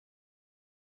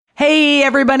Hey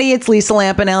everybody, it's Lisa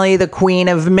Lampanelli, the Queen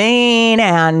of Maine,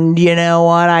 and you know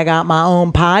what? I got my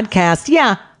own podcast.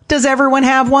 Yeah, does everyone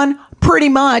have one? Pretty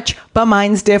much, but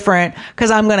mine's different because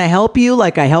I'm going to help you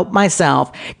like I help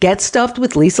myself. Get Stuffed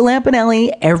with Lisa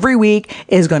Lampanelli every week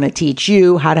is going to teach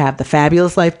you how to have the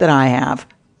fabulous life that I have.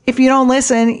 If you don't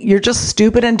listen, you're just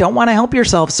stupid and don't want to help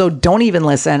yourself, so don't even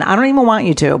listen. I don't even want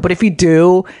you to. But if you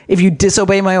do, if you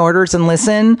disobey my orders and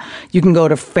listen, you can go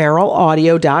to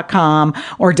feralaudio.com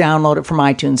or download it from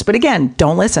iTunes. But again,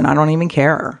 don't listen. I don't even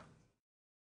care.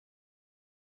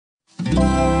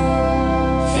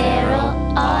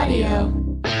 Feral Audio.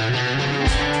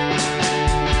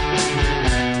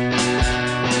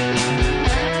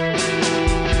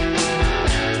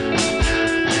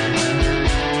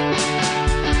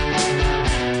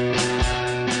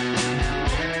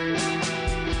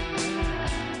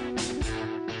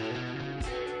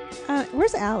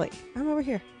 Where's Allie? I'm over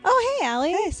here. Oh, hey,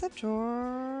 Allie. Hey, sup,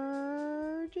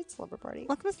 George? It's Slumber Party.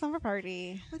 Welcome to Slumber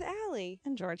Party With Allie.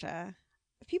 in Georgia.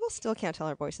 People still can't tell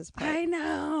our voices apart. I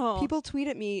know. People tweet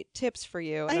at me tips for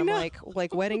you, and I I'm know.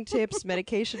 like wedding tips,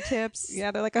 medication tips.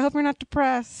 Yeah, they're like, I hope you're not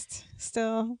depressed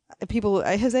still. People,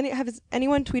 has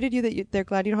anyone tweeted you that they're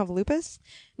glad you don't have lupus?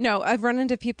 No, I've run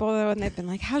into people, though, and they've been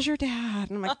like, how's your dad?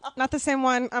 And I'm like, not the same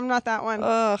one. I'm not that one.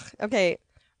 Ugh. Okay.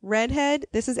 Redhead.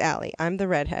 This is Allie. I'm the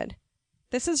redhead.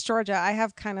 This is Georgia. I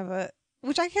have kind of a,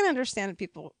 which I can understand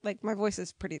people, like, my voice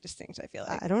is pretty distinct, I feel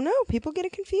like. I don't know. People get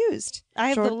it confused. I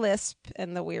have the lisp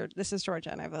and the weird. This is Georgia,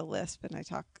 and I have a lisp, and I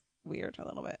talk weird a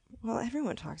little bit. Well,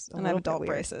 everyone talks a And I have little bit adult weird.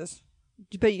 braces.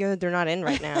 But they're not in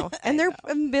right now. And they're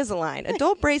Invisalign.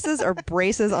 Adult braces are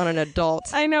braces on an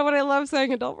adult. I know, but I love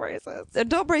saying adult braces.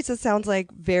 Adult braces sounds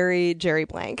like very Jerry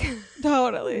Blank.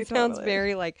 Totally. It sounds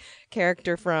very like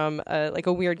character from like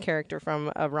a weird character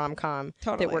from a rom-com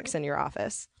Totally. that works in your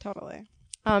office. Totally.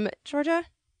 Georgia,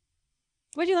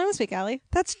 What'd you learn this week, Allie?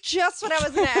 that's just what I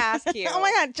was going to ask you. Oh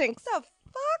my God, Jinx. What the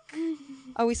fuck?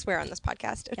 Oh, we swear on this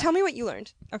podcast. Tell me what you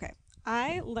learned. Okay.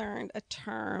 I learned a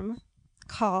term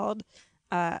called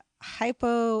Yes.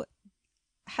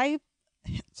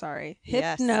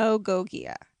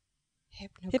 hypnagogia.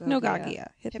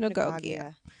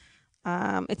 Hypnagogia.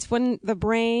 It's when the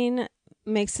brain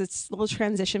makes its little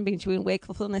transition between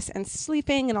wakefulness and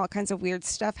sleeping, and all kinds of weird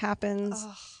stuff happens.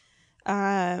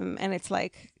 And it's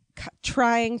like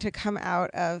trying to come out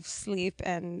of sleep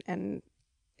and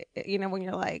you know, when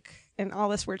you're like, and all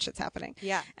this weird shit's happening.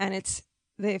 Yeah. And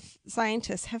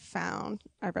scientists have found,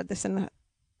 I read this on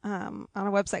a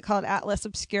website called Atlas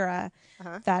Obscura,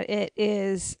 that it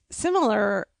is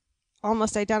similar,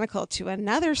 almost identical to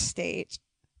another state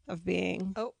of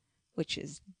being, which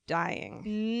is dying.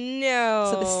 No.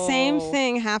 So the same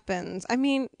thing happens. I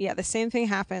mean, yeah, the same thing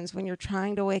happens when you're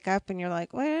trying to wake up and you're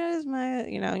like, where is my,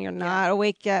 you know, and you're not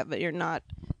awake yet, but you're not,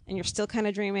 and you're still kind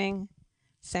of dreaming.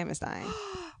 Same as dying.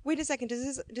 Wait a second.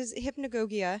 Does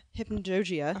hypnagogia,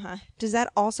 does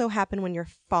that also happen when you're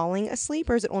falling asleep,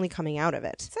 or is it only coming out of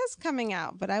it? It says coming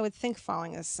out, but I would think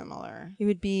falling is similar. It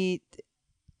would be.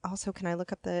 Also, can I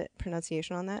look up the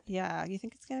pronunciation on that? Yeah, you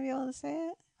think it's gonna be able to say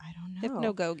it? I don't know.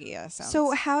 Hypnagogia.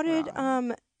 So how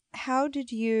wrong.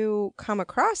 did you come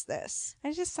across this?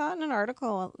 I just saw it in an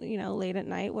article, you know, late at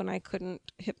night when I couldn't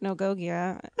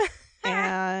hypnagogia,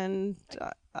 and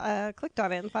clicked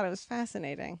on it and thought it was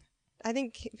fascinating. I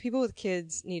think people with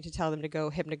kids need to tell them to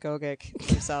go hypnagogic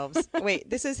themselves. Wait,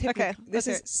 this is Okay, This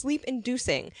let's is sleep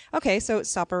inducing. Okay, so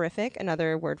soporific,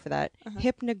 another word for that.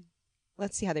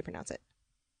 Let's see how they pronounce it.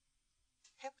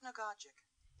 Hypnagogic.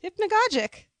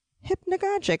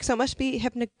 So it must be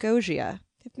hypnagogia.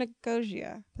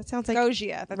 Hypnagogia. That sounds like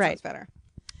Gogia. That right. sounds better.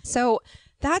 So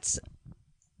that's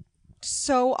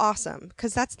so awesome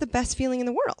because that's the best feeling in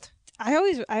the world. I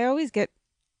always get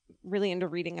really into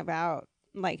reading about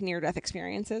like near-death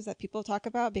experiences that people talk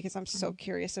about because I'm so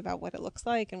curious about what it looks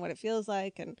like and what it feels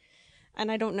like, and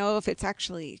I don't know if it's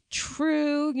actually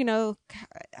true, you know,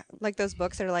 Like those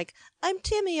books that are like, I'm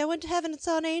Timmy, I went to heaven and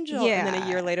saw an angel. Yeah. And then a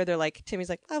year later, they're like, Timmy's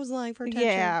like, I was lying for attention.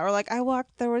 yeah, or like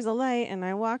there was a light and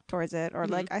I walked towards it, or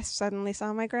like I suddenly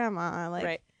saw my grandma, like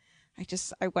Right.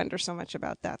 I wonder so much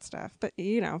about that stuff, but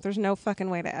you know, there's no fucking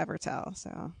way to ever tell.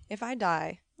 So If I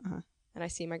die and I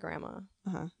see my grandma,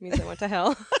 it means I went to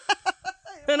hell.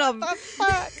 And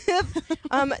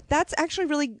that's actually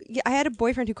really. Yeah, I had a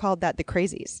boyfriend who called that the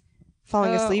crazies.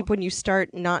 Falling asleep when you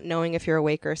start not knowing if you're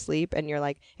awake or asleep, and you're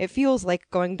like, it feels like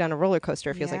going down a roller coaster.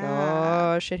 It feels like,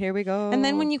 oh shit, here we go. And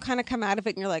then when you kind of come out of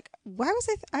it and you're like, why was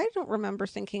I don't remember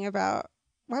thinking about,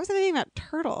 why was I thinking about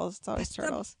turtles? It's always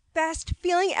turtles. Best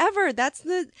feeling ever. That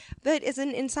is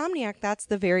an insomniac. That's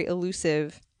the very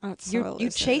elusive. Oh, it's so You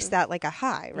chase elusive. that like a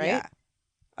high, right? Yeah.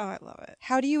 Oh, I love it.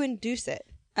 How do you induce it?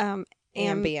 Ambien.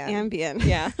 Ambien.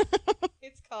 Yeah.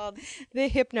 It's called the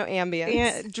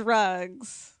hypnoambience.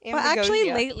 Drugs. Well, actually,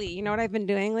 Ambrosia. lately, you know what I've been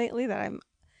doing lately that I'm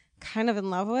kind of in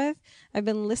love with? I've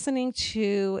been listening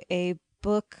to a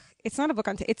book. It's not a book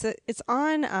on. It's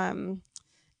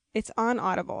on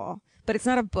Audible, but it's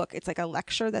not a book. It's like a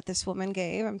lecture that this woman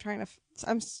gave. I'm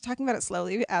talking about it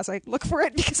slowly as I look for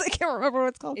it because I can't remember what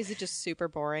it's called. Is it just super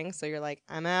boring? So you're like,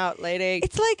 I'm out, lady.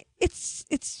 It's like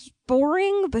it's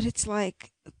boring, but it's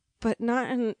like, but not,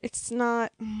 and it's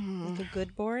not like a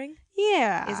good boring.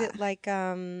 Yeah. Is it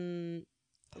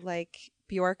like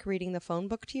Bjork reading the phone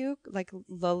book to you, like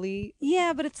lully?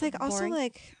 Yeah, but it's like boring? also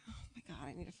like, oh my god,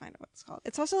 I need to find out what it's called.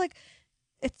 It's also like,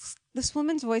 it's this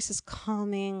woman's voice is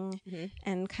calming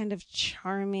and kind of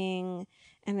charming,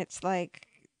 and it's like,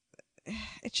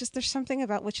 it's just there's something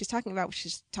about what she's talking about.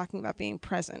 She's talking about being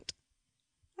present.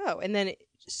 Oh, and then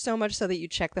so much so that you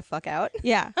check the fuck out.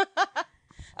 Yeah.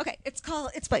 Okay, it's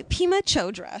by Pema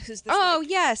Chodra, who's this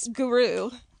yes, guru.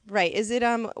 Right. Is it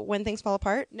When Things Fall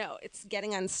Apart? No, it's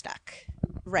Getting Unstuck.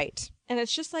 Right. And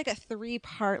it's just like a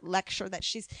 3-part lecture that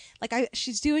she's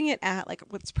doing it at like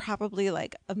what's probably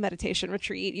like a meditation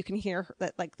retreat. You can hear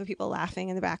that like the people laughing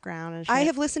in the background. And I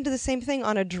have listened to the same thing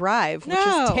on a drive, which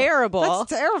is terrible.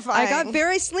 That's terrifying. I got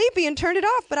very sleepy and turned it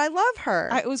off, but I love her.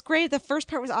 It was great. The first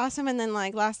part was awesome, and then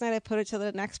like last night I put it to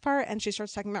the next part, and she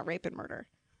starts talking about rape and murder.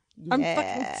 I'm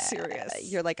fucking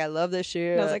serious. You're like, I love this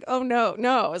shit. And I was like, oh no.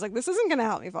 I was like, this isn't gonna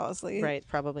help me fall asleep. Right,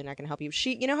 probably not gonna help you.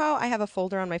 You know how I have a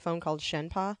folder on my phone called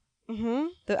Shenpa?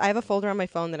 Mm-hmm. I have a folder on my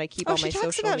phone that I keep all my social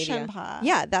media. She talks about Shenpa.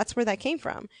 Yeah, that's where that came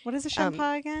from. What is a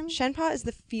Shenpa again? Shenpa is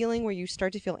the feeling where you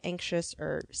start to feel anxious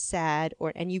or sad,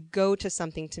 and you go to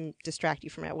something to distract you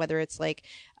from it, whether it's like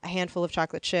a handful of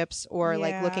chocolate chips or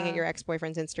like looking at your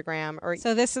ex-boyfriend's Instagram. Or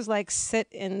so this is like sit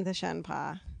in the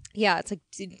Shenpa. Yeah, it's like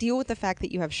to deal with the fact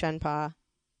that you have Shenpa.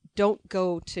 Don't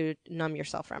go to numb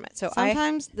yourself from it. So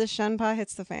sometimes the Shenpa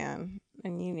hits the fan,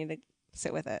 and you need to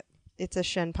sit with it. It's a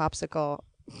Shen popsicle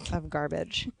of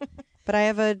garbage. But I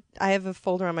have a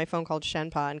folder on my phone called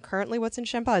Shenpa, and currently what's in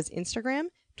Shenpa is Instagram,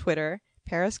 Twitter,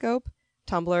 Periscope,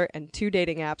 Tumblr, and 2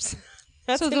 dating apps.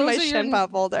 That's in my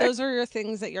Shenpa folder. Those are your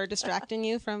things that you're distracting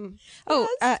you from. Oh,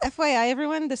 FYI,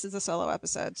 everyone, this is a solo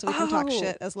episode, so we can talk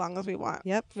shit as long as we want.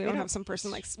 Yep. We don't have some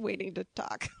person like waiting to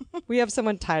talk. We have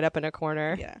someone tied up in a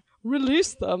corner. Yeah.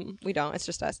 Release them. We don't. It's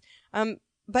just us.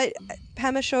 But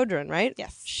Pema Chodron, right?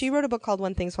 Yes. She wrote a book called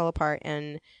When Things Fall Apart,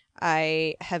 and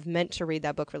I have meant to read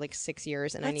that book for like 6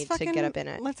 years, and I need to get up in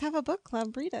it. Let's have a book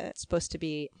club. Read it. It's supposed to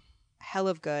be hell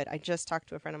of good. I just talked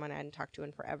to a friend of mine I hadn't talked to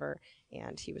in forever,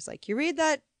 and he was like, you read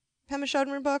that Pema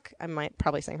Chodron book? I might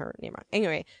probably saying her name wrong.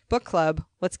 Anyway, book club.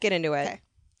 Let's get into it. Okay.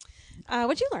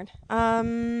 What'd you learn?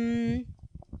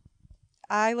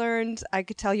 I learned I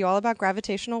could tell you all about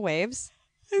gravitational waves.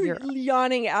 You're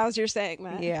yawning as you're saying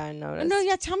that. Yeah, I noticed. No,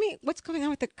 yeah. Tell me what's going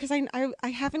on with it, because I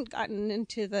haven't gotten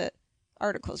into the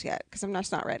articles yet because I'm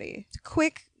just not ready.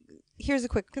 Here's a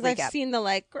quick because recap. I've seen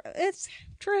the it's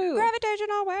true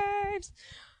gravitational waves.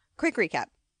 Quick recap.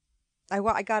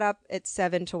 I got up at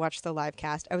 7 to watch the live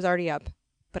cast. I was already up,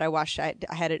 but I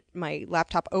had my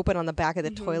laptop open on the back of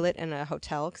the toilet in a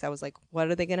hotel because I was like, what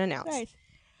are they going to announce? Right.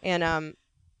 And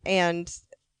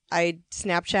I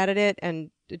Snapchatted it, and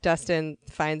Dustin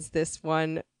finds this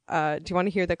one. Do you want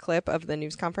to hear the clip of the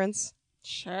news conference?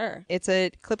 Sure. It's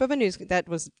a clip of a news that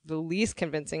was the least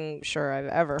convincing I've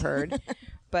ever heard.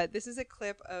 But this is a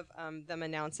clip of them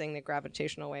announcing that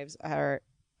gravitational waves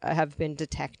have been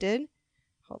detected.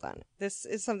 Hold on. This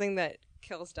is something that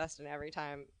kills Dustin every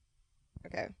time.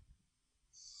 Okay.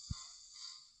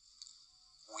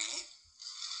 We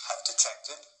have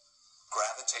detected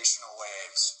gravitational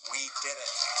waves. We did it.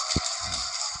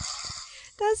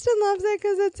 Dustin loves it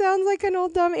because it sounds like an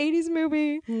old dumb 80s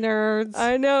movie. Nerds.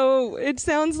 I know. It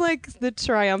sounds like the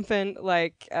triumphant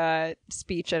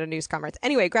speech at a news conference.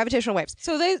 Anyway, gravitational waves.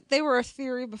 So they were a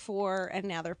theory before, and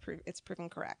now it's proven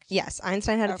correct. Yes,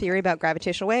 Einstein had a theory about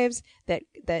gravitational waves that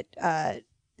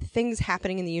things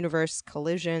happening in the universe,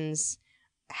 collisions,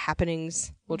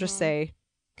 happenings, we'll just say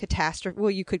catastrophe. Well,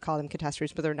 you could call them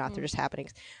catastrophes, but they're not. They're just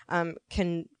happenings.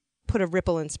 Can put a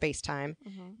ripple in space-time,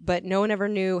 but no one ever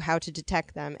knew how to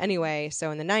detect them anyway.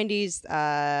 So in the 90s,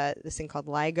 this thing called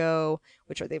LIGO,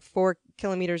 which are 4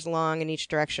 kilometers long in each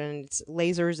direction, it's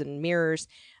lasers and mirrors,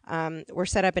 were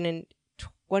set up in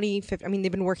 2015. I mean,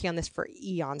 they've been working on this for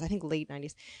eons, I think late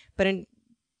 90s. But in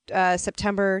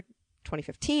September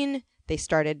 2015, they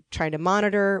started trying to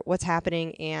monitor what's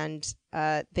happening, and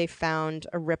they found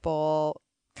a ripple,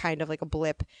 kind of like a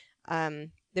blip,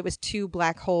 there was 2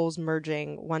 black holes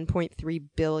merging 1.3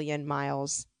 billion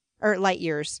miles or light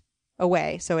years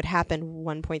away. So it happened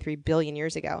 1.3 billion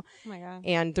years ago. Oh my God.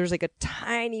 And there's like a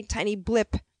tiny, tiny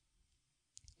blip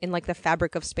in like the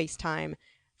fabric of space-time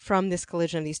from this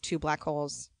collision of these two black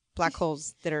holes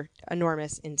that are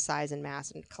enormous in size and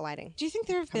mass and colliding. Do you think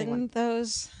there have been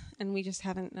those and we just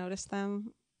haven't noticed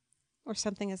them? Or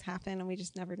something has happened and we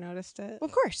just never noticed it? Well,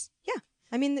 of course. Yeah.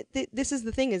 I mean, this is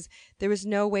the thing, is there was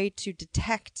no way to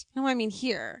detect. No, I mean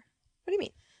here. What do you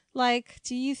mean? Like,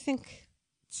 do you think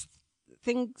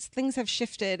things have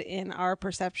shifted in our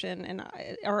perception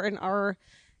or in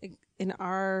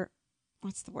our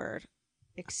what's the word?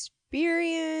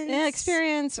 Experience. Yeah,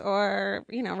 experience or,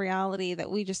 reality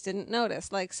that we just didn't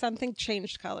notice. Like something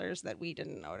changed colors that we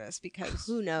didn't notice because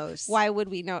Who knows? why would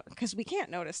we know? Because we can't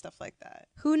notice stuff like that.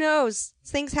 Who knows?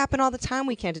 Things happen all the time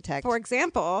we can't detect. For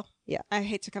example, Yeah. I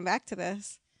hate to come back to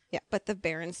this. Yeah. But the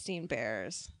Berenstein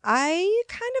Bears. I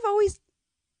kind of always,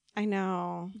 I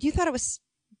know. you thought it was,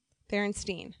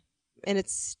 Berenstein. and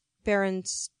it's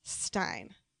Baron's.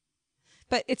 Stein.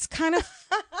 But it's kind of,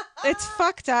 it's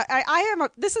fucked up.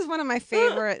 This is one of my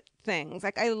favorite things.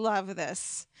 Like, I love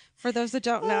this. For those that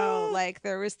don't know, like,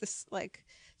 there was this, like,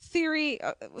 theory.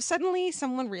 Suddenly,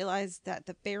 someone realized that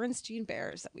the Berenstein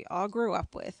Bears that we all grew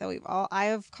up with, that I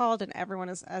have called, and everyone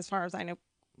is, as far as I know,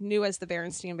 knew as the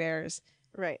Berenstein Bears,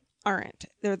 Right. aren't.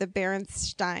 They're the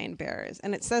Berenstein Bears.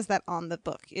 And it says that on the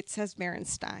book. It says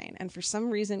Berenstein. And for some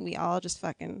reason, we all just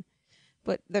fucking,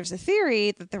 but there's a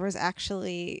theory that there was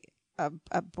actually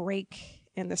a break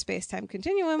in the space-time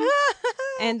continuum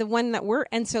and the one that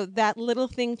and so that little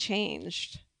thing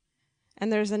changed.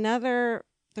 And there's another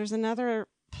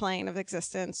plane of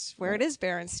existence where it is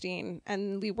Berenstein,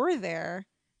 and we were there.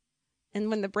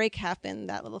 And when the break happened,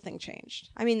 that little thing changed.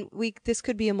 I mean, this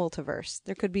could be a multiverse.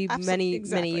 There could be many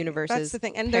universes. That's the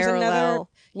thing. And parallel. There's another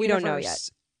we don't know yet.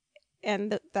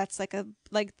 And that's like a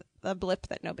blip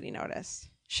that nobody noticed.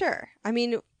 Sure. I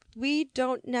mean, we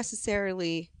don't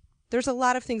necessarily. There's a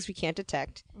lot of things we can't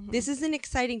detect. Mm-hmm. This isn't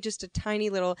exciting, just a tiny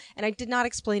little, and I did not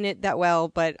explain it that well,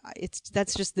 but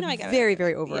that's just the very,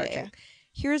 very overarching. Yeah.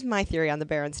 Here's my theory on the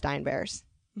Berenstein Bears.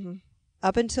 Mm-hmm.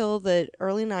 Up until the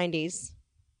early 90s,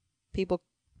 people,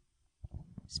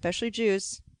 especially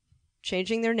Jews,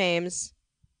 changing their names,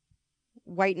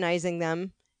 whitenizing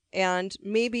them, and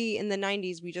maybe in the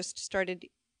 90s we just started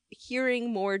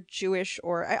hearing more Jewish,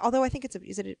 although I think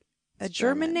is it a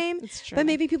German name? It's German. But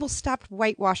maybe people stopped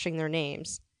whitewashing their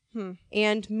names.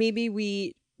 And maybe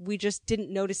we just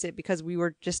didn't notice it because we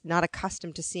were just not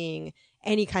accustomed to seeing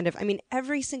any kind of, I mean,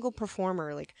 every single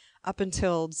performer, like up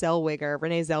until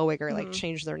Renee Zellweger, like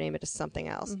changed their name into something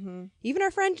else. Even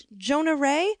our friend Jonah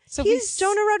Ray, So he's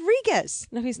Jonah Rodriguez.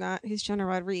 No, he's not. He's Jonah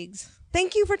Rodriguez.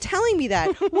 Thank you for telling me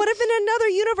that. What if in another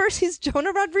universe he's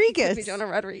Jonah Rodriguez? Jonah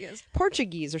Rodriguez.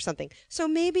 Portuguese or something. So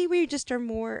maybe we just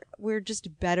we're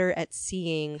just better at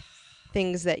seeing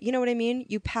things that, you know what I mean?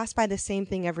 You pass by the same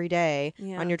thing every day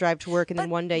on your drive to work, and then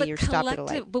one day you're stopped at a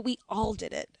light. But we all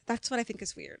did it. That's what I think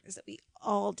is weird, is that we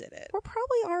all did it. We're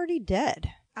probably already dead.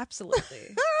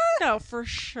 Absolutely. No, for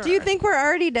sure. Do you think we're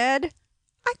already dead?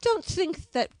 I don't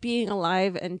think that being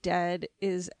alive and dead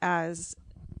is as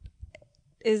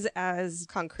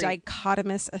Concrete.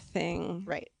 dichotomous a thing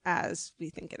Right. as we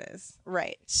think it is.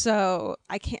 Right. So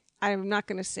I'm not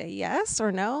going to say yes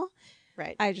or no.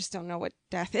 Right. I just don't know what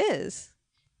death is.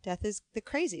 Death is the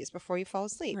crazies before you fall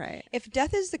asleep. Right. If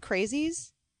death is the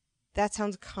crazies, that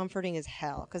sounds comforting as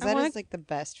hell, because that is like the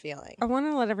best feeling. I want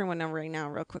to let everyone know right now,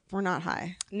 real quick, we're not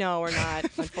high. No, we're not,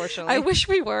 unfortunately. I wish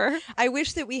we were. I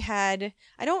wish that we had.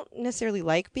 I don't necessarily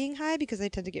like being high because I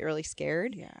tend to get really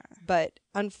scared. Yeah. But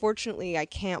unfortunately, I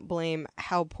can't blame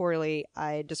how poorly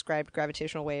I described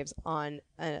gravitational waves on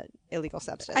an illegal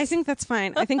substance. I think that's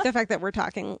fine. I think the fact that we're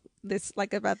talking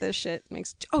about this shit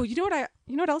makes. Oh, you know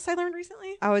what else I learned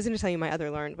recently? I was going to tell you my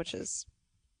other learned, which is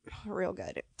real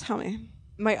good. Tell me.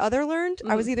 My other learned,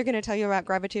 I was either going to tell you about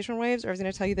gravitational waves, or I was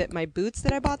going to tell you that my boots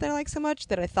that I bought that I like so much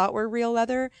that I thought were real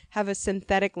leather have a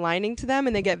synthetic lining to them,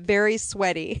 and they get very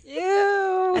sweaty.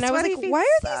 Ew. And I was sweaty like, feet why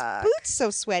are suck. these boots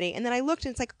so sweaty? And then I looked,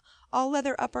 and it's like all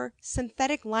leather upper,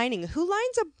 synthetic lining. Who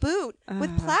lines a boot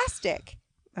with plastic?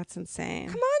 That's insane.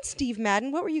 Come on, Steve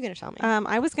Madden. What were you going to tell me?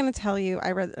 I was going to tell you,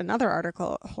 I read another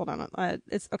article. Hold on.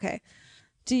 It's okay.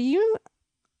 Do you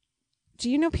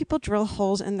know people drill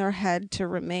holes in their head to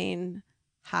remain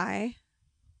high?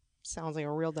 Sounds like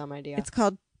a real dumb idea. It's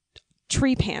called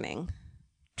tree panning,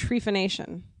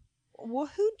 treefanation. Well,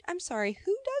 I'm sorry,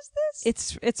 who does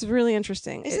this? It's really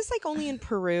interesting. Is this like only in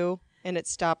Peru and it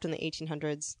stopped in the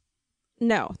 1800s?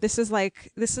 No, this is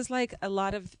like a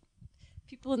lot of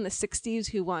people in the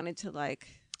 60s who wanted to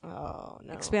Oh,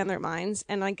 no. expand their minds.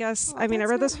 And I guess, Oh, I that's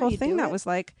read this not how whole you thing do that it. was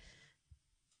like,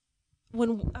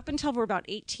 up until we're about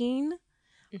 18,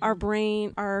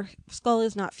 our skull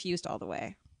is not fused all the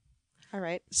way. All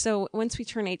right. So once we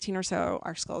turn 18 or so,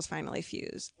 our skull is finally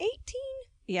fused. 18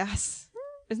 Yes.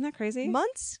 Isn't that crazy?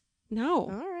 months? No. All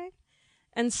right.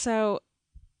 And so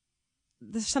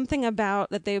there's something about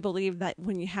that they believe that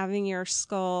when you're having your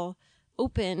skull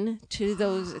open to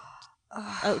those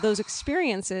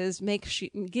experiences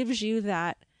gives you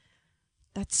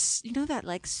that's that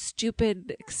like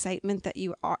stupid excitement that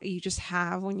you just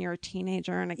have when you're a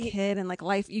teenager and a kid and like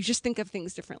life, you just think of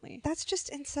things differently. That's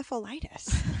just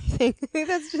encephalitis. I think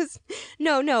that's just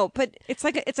no, but It's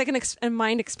like a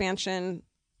mind expansion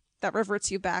that reverts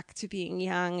you back to being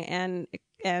young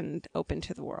and open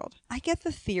to the world. I get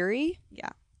the theory. Yeah,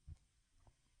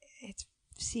 It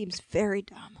seems very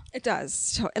dumb. it does.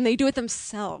 So, and they do it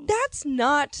themselves. That's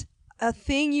not a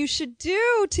thing you should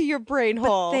do to your brain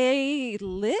hole. They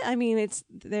I mean,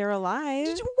 they're alive.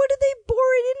 What do they bore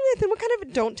it in with? And what kind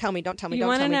of? Don't tell me. Don't tell me. You Don't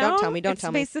want tell to me. know? Don't tell me. Don't It's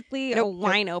tell me. basically a Nope,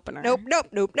 wine opener. Nope.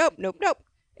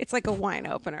 It's like a wine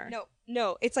opener.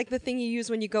 No. It's like the thing you use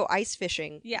when you go ice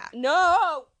fishing. Yeah.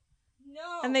 No.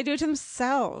 And they do it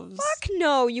themselves. Fuck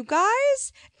no, you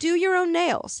guys. Do your own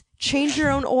nails. Change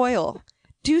your own oil.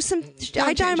 Do some.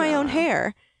 I dye change my your own oil.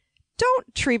 hair.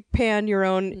 Don't trepan your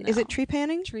own. Is No. it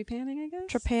trepanning? Tree panning, I guess.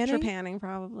 Trepanning? Trepanning,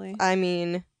 probably. I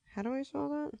mean, how do I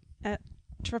spell that?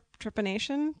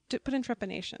 Trepanation. Put in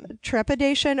trepanation.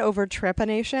 Trepidation over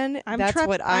trepanation. That's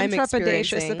what I'm trepidatious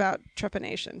experiencing. about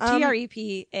trepanation.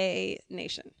 TREPA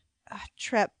nation.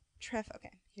 Okay,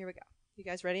 here we go. You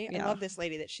guys ready? I Yeah. love this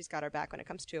lady that she's got our back when it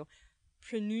comes to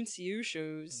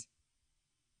pronunciations.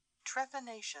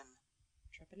 Trepanation.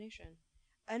 Trepanation.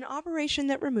 An operation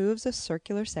that removes a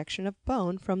circular section of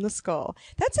bone from the skull.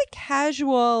 That's a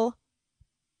casual,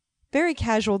 very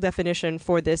casual definition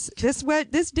for this.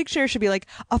 This dictionary should be like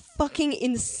a fucking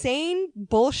insane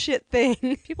bullshit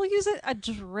thing. People use a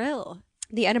drill.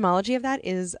 The etymology of that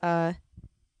is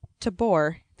to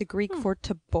bore, the Greek for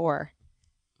to bore.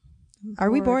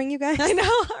 Are we boring you guys? I know.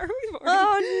 Are we boring?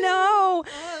 Oh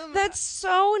no, that's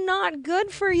so not good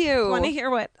for you. Want to hear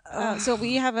what? So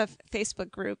we have a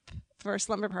Facebook group for a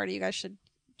slumber party. You guys should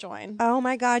join. Oh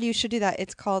my god, you should do that.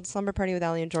 It's called Slumber Party with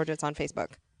Allie and Georgia. It's on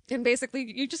Facebook. And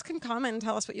basically, you just can comment and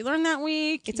tell us what you learned that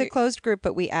week. It's a closed group,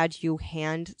 but we add you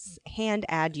hand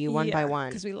add you one by one.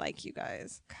 because we like you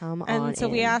guys. Come on. And so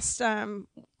we in.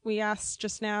 asked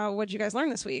just now, what did you guys learn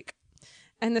this week?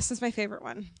 And this is my favorite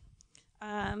one.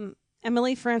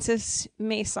 Emily Frances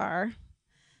Masar.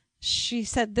 She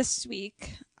said this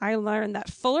week, I learned that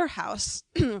Fuller House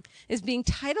is being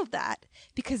titled that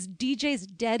because DJ's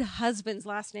dead husband's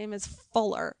last name is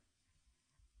Fuller.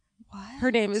 What?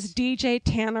 Her name is DJ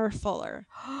Tanner Fuller.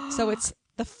 So it's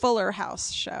the Fuller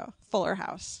House show. Fuller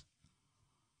House.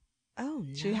 Oh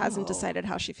no. She hasn't decided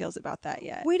how she feels about that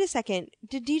yet. Wait a second.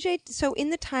 So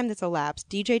in the time that's elapsed,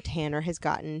 DJ Tanner has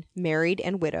gotten married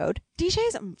and widowed.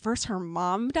 DJ's first, her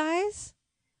mom dies.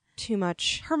 Too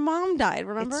much. Her mom died,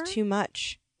 remember? It's too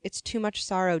much. It's too much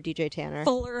sorrow, DJ Tanner.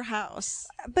 Fuller House.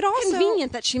 But also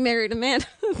Convenient that she married a man.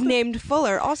 named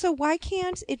Fuller. Also, why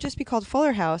can't it just be called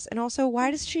Fuller House? And also, why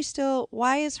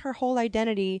is her whole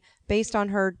identity based on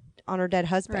her dead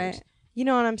husband? Right. You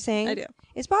know what I'm saying? I do.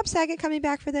 Is Bob Saget coming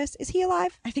back for this? Is he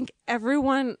alive? I think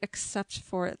everyone except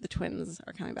for the twins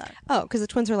are coming back. Oh, because the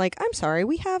twins are like, I'm sorry,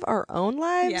 we have our own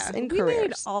lives and we made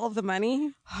careers. all of the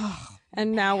money,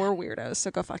 and now we're weirdos.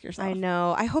 So go fuck yourself. I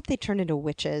know. I hope they turn into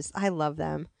witches. I love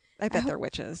them. I bet they're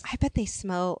witches. I bet they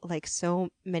smell like so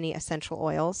many essential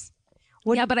oils.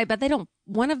 Yeah, but I bet they don't.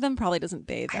 One of them probably doesn't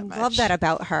bathe that I much. love that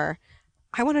about her.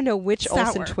 I want to know which Sour.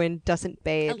 Olsen twin doesn't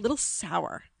bathe. A little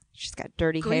sour, She's got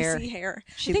dirty greasy hair. hair.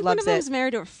 She I think one loves of it. them's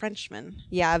married to a Frenchman.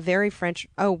 Yeah, a very French,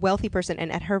 wealthy person.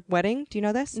 And at her wedding, do you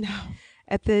know this? No.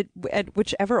 At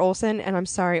whichever Olsen, and I'm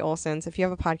sorry, Olsens, if you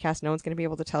have a podcast, no one's going to be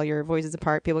able to tell your voices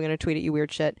apart. People are going to tweet at you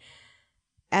weird shit.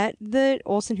 At the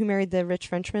Olsen who married the rich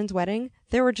Frenchman's wedding,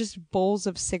 there were just bowls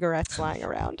of cigarettes lying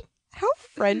around. How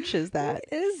French is that?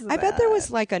 What is I bet there that? was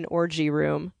like an orgy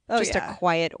room. Oh, just yeah. a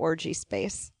quiet orgy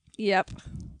space. Yep.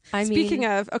 Speaking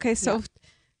of, okay, so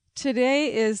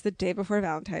today is the day before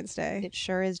Valentine's Day. It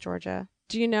sure is, Georgia.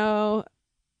 Do you know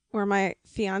where my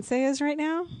fiance is right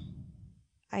now?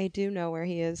 I do know where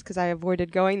he is because I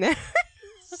avoided going there.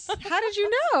 How did you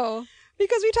know?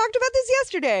 Because we talked about this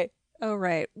yesterday. Oh,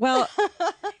 right. Well,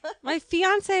 my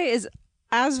fiance is,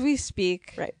 as we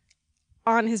speak, Right.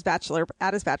 at his bachelor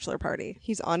party.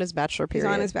 He's on his bachelor period.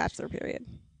 He's on his bachelor period.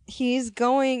 He's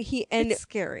going, and It's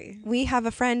scary. we have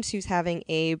a friend who's having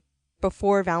a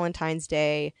before Valentine's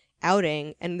Day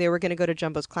outing, and they were going to go to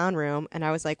Jumbo's Clown Room. And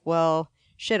I was like, well,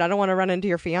 shit, I don't want to run into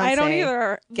your fiance. I don't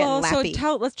either. Getting Well, lappy.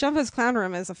 so Let's Jumpa's Clown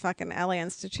Room is a fucking LA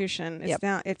institution. It's Yep.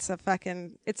 now, it's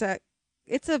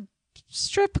a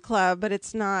strip club, but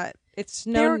it's not, it's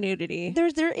no They're- nudity.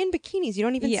 They're in bikinis. You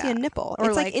don't even see Yeah. a nipple. Or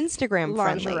It's like like Instagram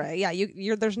lingerie. friendly.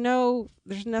 Yeah, there's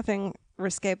nothing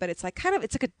risque, but it's like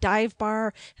it's like a dive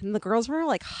bar, and the girls were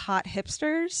like hot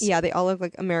hipsters. Yeah, they all look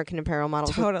like American Apparel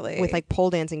models. Totally. With like pole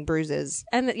dancing bruises.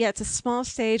 And it's a small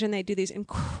stage, and they do these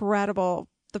incredible.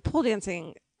 The pole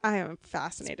dancing, I am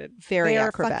fascinated. Very they are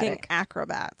acrobatic. fucking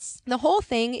acrobats. The whole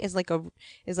thing is like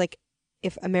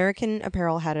if American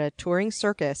Apparel had a touring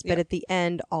circus, but Yeah. at the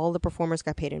end, all the performers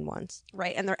got paid in once.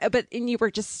 Right, and you were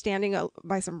just standing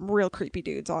by some real creepy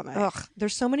dudes all night. Ugh,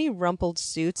 there's so many rumpled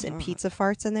suits and pizza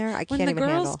farts in there. I When can't the even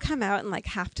girls handle. come out and like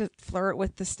have to flirt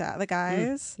with the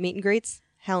guys, Meet and greets?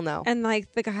 Hell no. and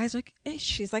like the guys like,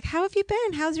 she's like, "How have you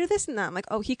been? How's your this and that?" I'm like,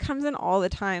 "Oh, he comes in all the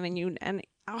time, and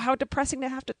oh, how depressing to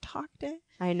have to talk to."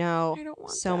 I know. I don't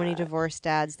want so many that. divorced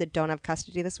dads that don't have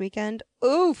custody this weekend.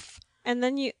 Oof. And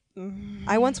then you,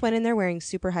 I once went in there wearing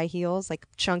super high heels, like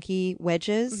chunky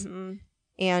wedges. Mm-hmm.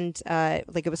 And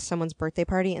like it was someone's birthday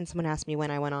party, and someone asked me when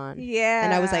I went on. yeah,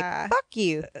 And I was like, fuck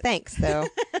you. Thanks, though.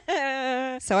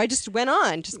 So I just went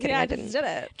on. Just kidding. yeah, I I just didn't. did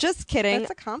it. Just kidding.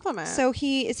 That's a compliment. So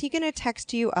is he going to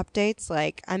text you updates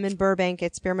like I'm in Burbank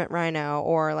at Spearmint Rhino,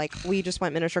 or like we just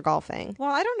went miniature golfing?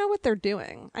 well, I don't know what they're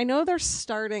doing. I know they're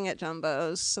starting at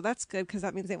Jumbo's, so that's good because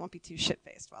that means they won't be too shit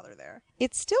faced while they're there.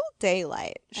 It's still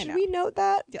daylight. I Should know. we note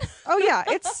that? Yeah. Oh yeah,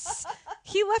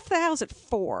 he left the house at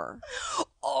 4.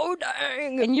 Oh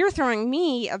dang! And you're throwing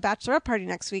me a bachelorette party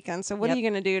next weekend. So what Yep. are you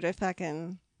going to do to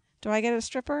fucking... Do I get a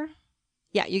stripper?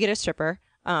 Yeah, you get a stripper.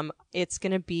 It's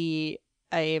gonna be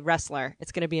a wrestler.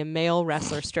 It's gonna be a male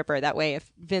wrestler stripper. That way,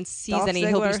 if Vince sees Dolph any,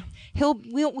 Ziggler.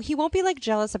 he won't be like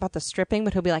jealous about the stripping,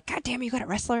 but he'll be like, God damn, you got a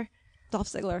wrestler. Dolph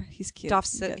Ziggler. He's cute.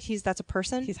 That's a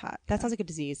person. He's hot. That sounds like a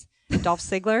disease. Dolph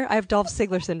Ziggler. I have Dolph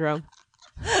Ziggler syndrome.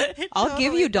 I'll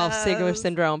give you Dolph Ziggler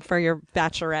syndrome for your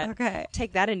bachelorette. Okay.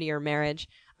 Take that into your marriage.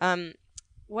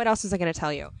 What else was I going to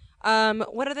tell you?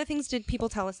 What other things did people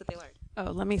tell us that they learned?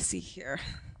 Oh, let me see here.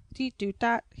 Do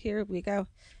that. Here we go.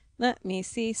 Let me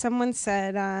see. Someone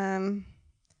said,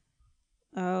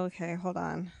 okay, hold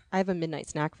on. I have a midnight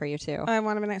snack for you too. I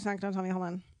want a midnight snack. Don't tell me. Hold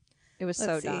on. It was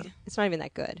let's so dumb. see. It's not even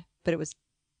that good, but it's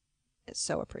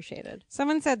so appreciated.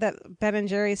 Someone said that Ben and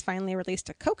Jerry's finally released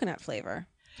a coconut flavor.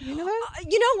 Do you know that?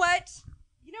 You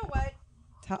know what?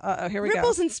 Oh, here we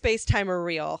Ripples go. in space-time are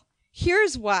real.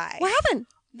 Here's why. What happened?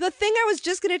 The thing I was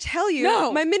just going to tell you,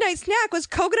 No. my midnight snack was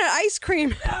coconut ice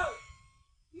cream.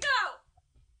 No.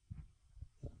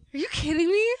 Are you kidding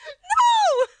me?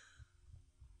 No!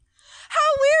 How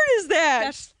weird is that?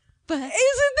 That's Isn't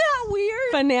that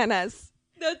weird? bananas.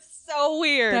 That's so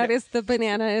weird. That is the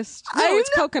bananas. No, I'm it's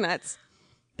coconuts.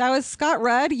 That was Scott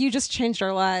Rudd. You just changed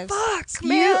our lives. Fuck,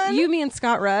 man. You, me, and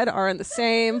Scott Rudd are in the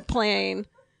same plane.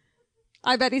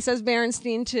 I bet he says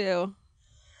Berenstein too.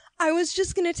 I was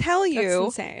just going to tell you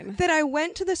That's insane. that I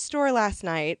went to the store last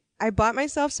night. I bought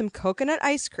myself some coconut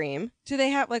ice cream. Do they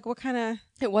have what kind of?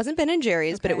 It wasn't Ben and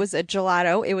Jerry's, but Okay. it was a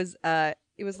gelato. It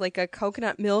was like a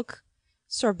coconut milk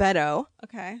sorbetto.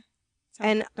 Okay.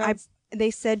 And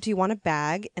they said, do you want a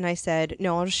bag? And I said,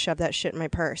 no, I'll just shove that shit in my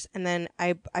purse. And then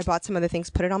I bought some other things,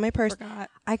 put it on my purse.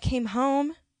 Forgot. I came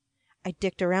home, I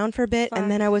dicked around for a bit, and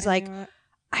then I was like,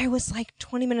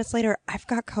 20 minutes later, I've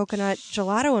got coconut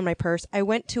gelato in my purse. I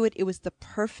went to it. It was the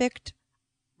perfect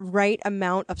right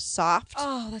amount of soft.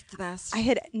 Oh, that's the best. I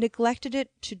had neglected it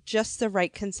to just the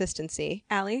right consistency.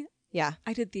 Allie, Yeah.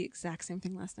 I did the exact same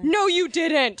thing last night. No, you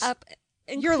didn't.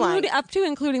 You're lying. Up to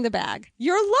including the bag.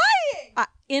 You're lying.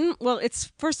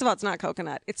 It's first of all, it's not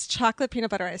coconut. It's chocolate peanut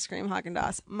butter ice cream,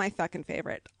 Haagen-Dazs, my fucking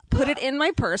favorite. Put it in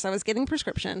my purse. I was getting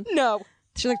prescription. No.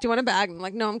 She's like, "Do you want a bag?" I'm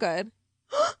like, "No, I'm good."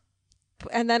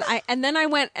 and then I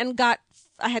went and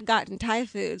I had gotten Thai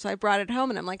food, so I brought it home,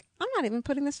 and I'm like, I'm not even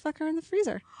putting this fucker in the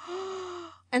freezer.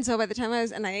 And so by the time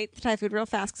I ate the Thai food real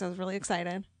fast because I was really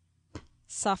excited.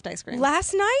 Soft ice cream.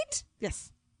 Last night?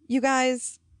 Yes. You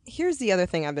guys, here's the other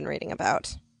thing I've been reading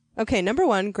about. Okay, number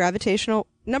one,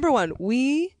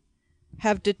 we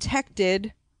have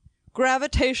detected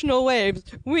gravitational waves.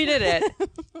 We did it.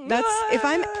 That's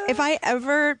if I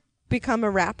ever become a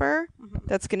rapper,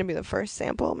 that's going to be the first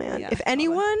sample, man. Yeah, if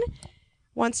anyone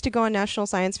wants to go on National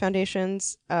Science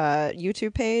Foundation's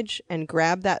YouTube page and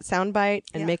grab that soundbite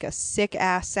and make a sick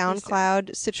ass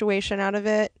SoundCloud situation out of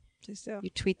it, Please do. you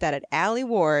tweet that at Allie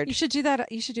Ward. You should do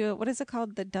that. You should do it. What is it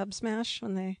called? The dub smash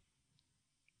when they.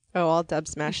 Oh, I'll dub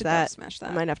smash should that. dub smash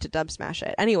that. I might have to dub smash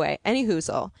it. Anyway, any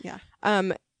hoozle. Yeah.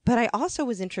 But I also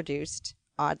was introduced,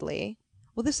 oddly.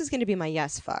 Well, this is going to be my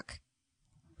yes fuck.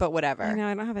 but whatever. I know,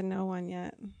 I don't have a no one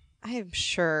yet. I am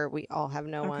sure we all have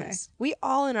no Okay. ones. We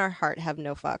all in our heart have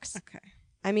no fucks. Okay.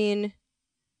 I mean,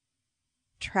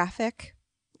 traffic,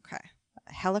 Okay.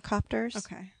 helicopters,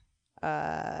 Okay.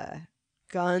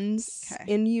 guns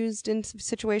Okay. used in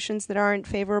situations that aren't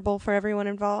favorable for everyone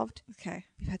involved. Okay.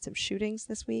 We've had some shootings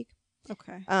this week.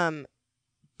 Okay.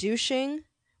 Douching.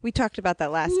 We talked about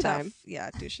that last time. Yeah,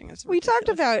 douching is We talked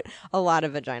ridiculous. about a lot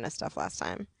of vagina stuff last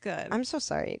time. Good. I'm so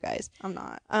sorry, you guys. I'm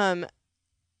not.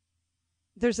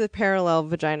 There's a parallel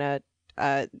vagina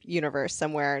universe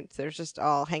somewhere. There's just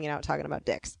all hanging out talking about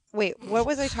dicks. Wait, what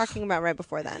was I talking about right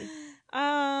before then?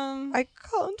 I I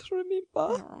can't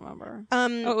remember. don't remember.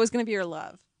 Oh, It was going to be your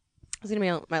love. it was gonna be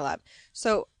on my lab.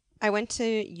 So I went to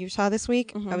Utah this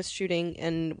week. Mhm. I was shooting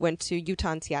and went to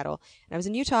Utah and Seattle. And I was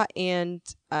in Utah and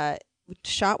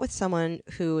shot with someone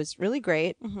who was really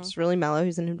great. Mhm. He's really mellow.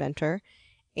 He's an inventor.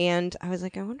 And I was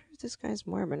like, I wonder if this guy's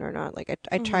Mormon or not. Like,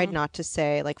 I tried not to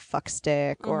say like fuck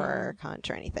stick or cunt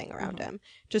or anything around him,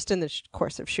 just in the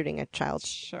course of shooting a child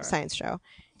science show.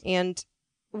 And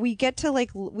we get to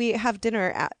we have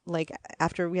dinner at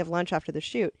after we have lunch after the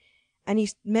shoot, and he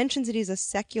mentions that he's a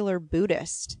secular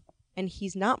Buddhist and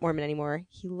he's not Mormon anymore.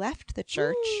 He left the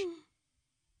church,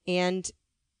 and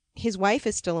his wife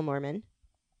is still a Mormon.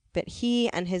 But he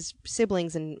and his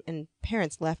siblings and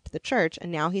parents left the church,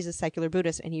 and now he's a secular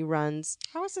Buddhist, and he runs.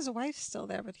 How is his wife still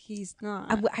there, but he's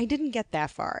not? I didn't get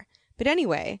that far. But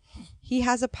anyway, he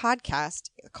has a podcast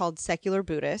called Secular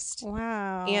Buddhist.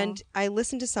 Wow. And I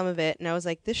listened to some of it, and I was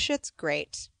like, this shit's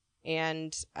great.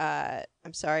 And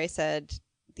I'm sorry I said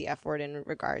the F word in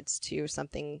regards to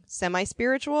something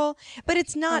semi-spiritual. But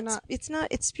it's not.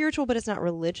 It's spiritual, but it's not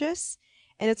religious.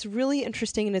 And it's really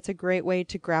interesting, and it's a great way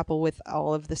to grapple with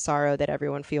all of the sorrow that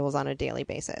everyone feels on a daily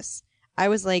basis. I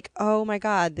was like, oh my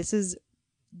God, this is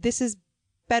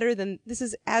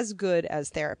as good as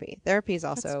therapy. Therapy is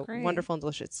also wonderful and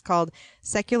delicious. It's called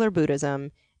Secular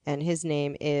Buddhism, and his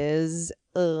name is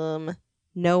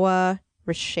Noah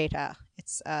Rasheta.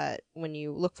 It's when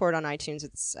you look for it on iTunes,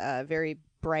 it's very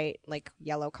bright, like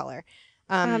yellow color.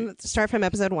 Start from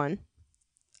episode 1.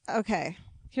 Okay.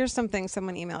 Here's something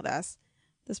someone emailed us.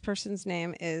 This person's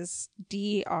name is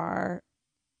Dr.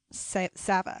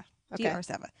 Sava. Okay. Dr.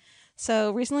 Sava.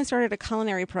 So recently started a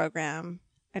culinary program,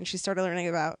 and she started learning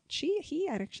about he.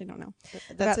 I actually don't know.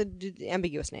 That's an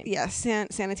ambiguous name. Yeah,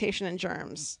 sanitation and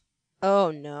germs.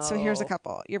 Oh no. So here's a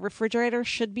couple. Your refrigerator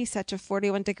should be set to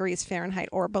 41 degrees Fahrenheit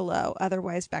or below,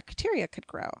 otherwise bacteria could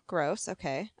grow. Gross.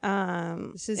 Okay.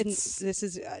 This This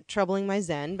is troubling my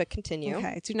zen, but continue.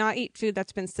 Okay. Do not eat food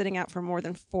that's been sitting out for more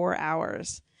than 4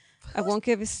 hours. I won't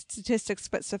give statistics,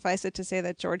 but suffice it to say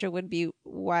that Georgia would be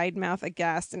wide mouth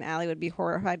aghast and Allie would be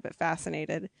horrified but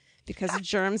fascinated because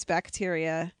germs,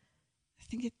 bacteria. I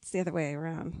think it's the other way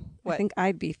around. What? I think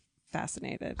I'd be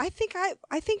fascinated. I think I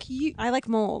like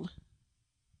mold.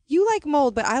 you like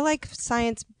mold, but I like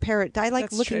science parrot. I like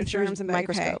That's looking true. through Germs and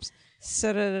microscopes. So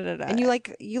And you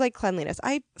like cleanliness.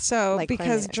 Like because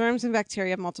cleanliness. germs and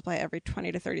bacteria multiply every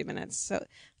 20 to 30 minutes. So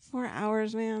 4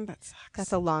 hours, man, that sucks.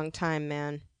 That's a long time,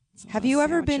 man. That's a lot Have of you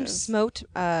ever been sandwiches. smoked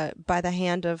by the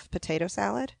hand of potato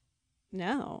salad?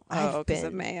 No. I've Oh, because of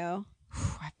been. mayo.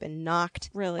 I've been knocked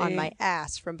Really? on my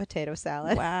ass from potato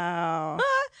salad. Wow.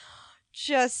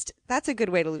 That's a good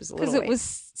way to lose a little Because weight. it was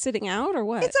sitting out or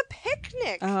what? It's a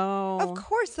picnic. Oh. Of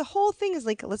course, the whole thing is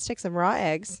like, let's take some raw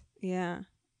eggs Yeah.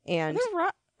 and They're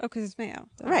raw. Oh, because it's mayo.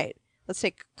 right. Let's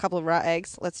take a couple of raw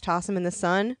eggs. Let's toss them in the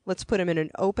sun. Let's put them in an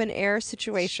open air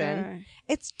situation.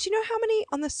 Sure. Do you know how many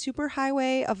on the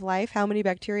superhighway of life, how many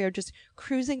bacteria are just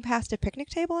cruising past a picnic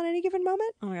table at any given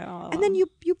moment? Oh my God. all of And then them.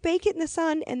 you bake it in the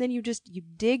sun, and then you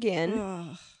dig in.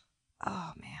 Ugh.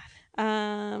 Oh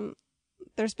man.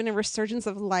 There's been a resurgence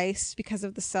of lice because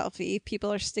of the selfie.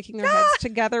 People are sticking their heads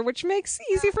together, which makes it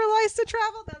easy for lice to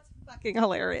travel. That's fucking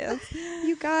hilarious.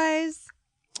 You guys.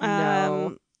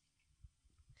 No.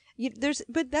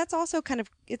 But that's also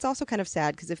it's also kind of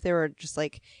sad because if there were just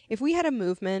if we had a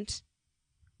movement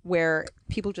where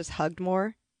people just hugged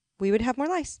more, we would have more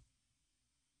lice.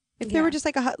 If there were just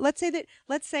let's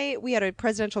say we had a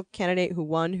presidential candidate who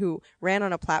won, who ran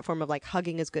on a platform of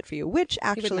hugging is good for you, which He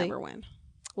would actually never win.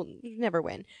 well, you'd never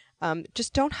win.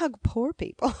 Just don't hug poor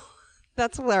people.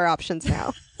 That's our options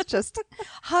now. Just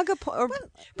hug a poor.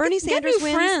 Bernie Sanders get new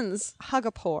wins. friends. Hug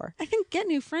a poor. I think get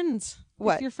new friends.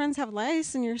 What? If your friends have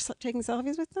lice and you're taking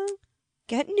selfies with them?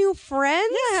 Get new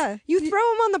friends? Yeah. You throw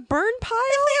them on the burn pile?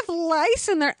 If they have lice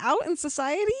and they're out in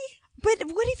society? But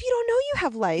what if you don't know you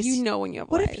have lice? You know when you have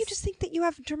What lice. if you just think that you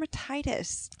have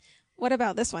dermatitis? What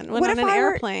about this one? When What on if an I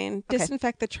were- airplane, Okay.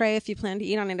 disinfect the tray if you plan to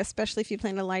eat on it, especially if you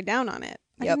plan to lie down on it.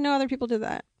 I Yep. didn't know other people did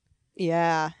that.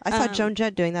 Yeah, I saw Joan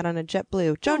Jett doing that on a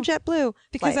JetBlue. Joan JetBlue.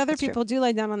 Because flight. other That's true. people do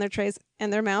lie down on their trays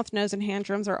and their mouth, nose, and hand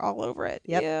drums are all over it.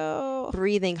 Yep. Ew.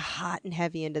 breathing hot and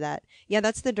heavy into that. Yeah,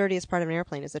 that's the dirtiest part of an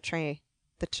airplane is the tray.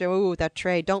 Ooh, that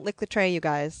tray. Don't lick the tray, you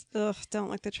guys. Ugh, don't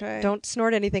lick the tray. Don't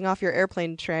snort anything off your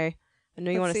airplane tray. I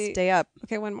know you Let's want to see. stay up.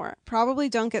 Okay, one more. Probably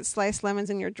don't get sliced lemons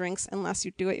in your drinks unless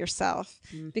you do it yourself.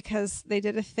 Because they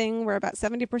did a thing where about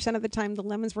 70% of the time the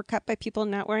lemons were cut by people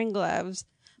not wearing gloves,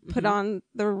 put on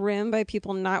the rim by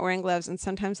people not wearing gloves, and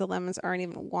sometimes the lemons aren't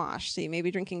even washed. So you may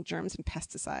be drinking germs and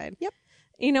pesticide. Yep.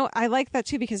 You know, I like that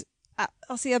too because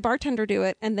I'll see a bartender do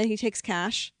it and then he takes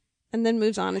cash and then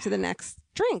moves on into the next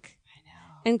drink. I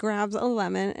know. And grabs a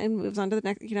lemon and moves on to the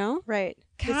next, you know? Right.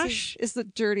 Cash is the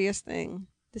dirtiest thing.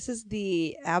 This is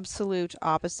the absolute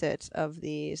opposite of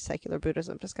the secular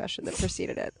Buddhism discussion that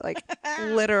preceded it. Like,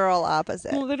 literal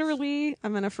opposite. Literally,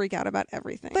 I'm going to freak out about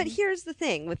everything. But here's the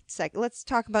thing with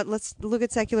let's look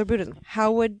at secular Buddhism.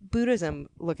 How would Buddhism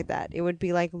look at that? It would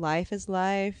be like, life is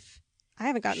life. I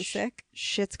haven't gotten sick,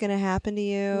 Shit's gonna happen to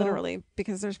you. literally,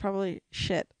 because there's probably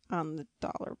shit on the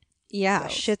dollar. Yeah,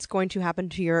 bills. shit's going to happen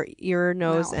to your ear,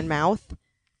 nose, Mouth. and mouth.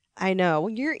 I know.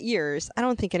 Your ears. I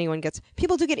don't think anyone gets.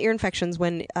 People do get ear infections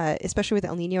when, especially with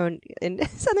El Nino in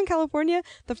Southern California.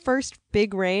 The first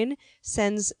big rain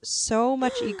sends so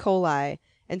much E. coli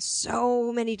and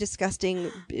so many disgusting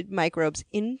microbes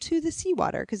into the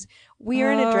seawater because we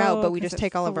are in a drought, but we 'cause just it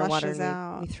take all of our water flushes and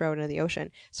out. we throw it into the ocean.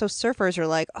 So surfers are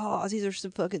like, oh, these are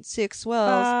some fucking sick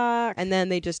swells. Fuck. And then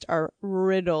they just are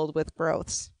riddled with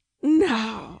growths.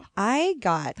 No. I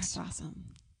got, That's awesome.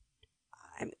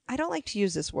 I don't like to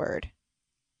use this word,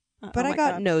 Oh but I my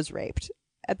got God. nose raped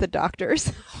at the doctor's.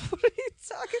 What are you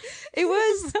talking? It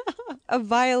was a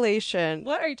violation.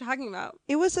 What are you talking about?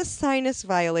 It was a sinus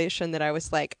violation that I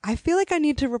was like, I feel like I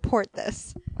need to report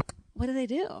this. What do they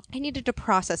do? I needed to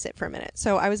process it for a minute.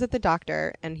 So I was at the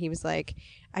doctor and he was like,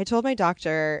 I told my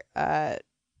doctor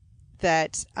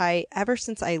that ever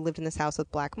since I lived in this house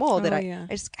with black mold, that I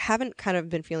just haven't kind of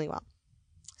been feeling well.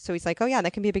 So he's like, oh yeah,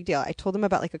 that can be a big deal. I told him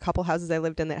about like a couple houses I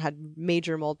lived in that had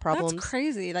major mold problems. That's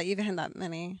crazy that you've had that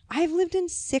many. I've lived in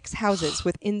 6 houses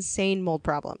with insane mold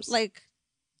problems. Like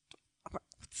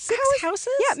 6 houses?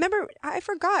 Yeah, remember, I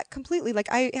forgot completely. Like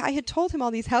I had told him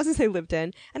all these houses I lived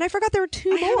in, and I forgot there were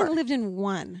 2 I more. haven't lived in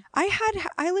one.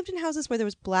 I lived in houses where there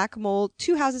was black mold,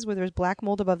 2 houses where there was black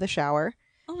mold above the shower,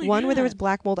 Oh my one God. where there was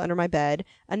black mold under my bed,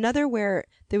 another where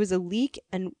there was a leak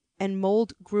and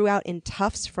mold grew out in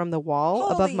tufts from the wall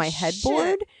above Holy my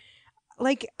headboard. shit.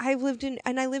 Like I lived in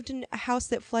a house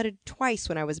that flooded twice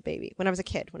when I was a baby, when I was a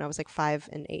kid, when I was like 5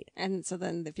 and 8. And so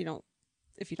then if you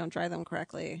don't dry them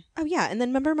correctly. Oh yeah, and then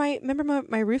remember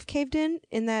my roof caved in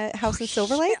that house in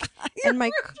Silver Lake, and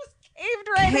my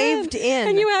caved in.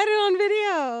 And you had it on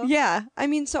video. Yeah, I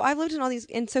mean, so I've lived in all these,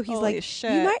 and so he's Holy like,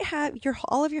 shit. you might have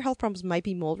all of your health problems might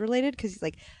be mold related because he's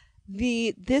like,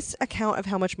 this account of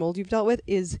how much mold you've dealt with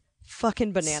is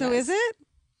fucking bananas. So is it?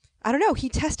 I don't know. He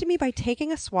tested me by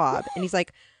taking a swab, and he's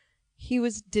like,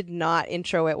 did not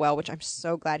intro it well, which I'm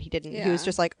so glad he didn't. He was Yeah.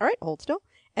 just like, all right, hold still,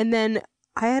 and then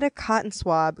I had a cotton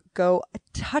swab it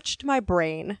touched my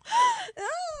brain.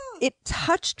 It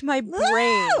touched my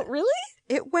brain. Really?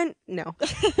 It went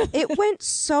it went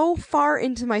so far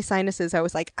into my sinuses. I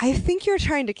was like, I think you're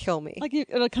trying to kill me. Like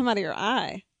it'll come out of your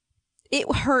eye.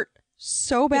 It hurt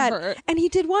so bad. hurt. And he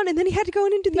did one, and then he had to go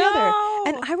in and do the No. other.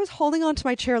 And I was holding on to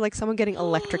my chair like someone getting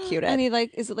electrocuted. And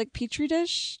is it like Petri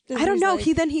dish? I don't know.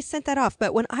 He's like- He sent that off.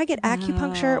 But when I get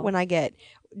acupuncture, Wow. when I get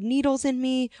needles in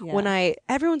me, Yeah.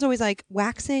 everyone's always like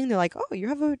waxing. They're like, "Oh,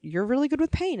 you're really good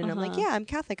with pain," and I'm like, "Yeah, I'm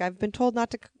Catholic. I've been told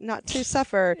not to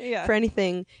suffer Yeah. for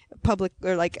anything public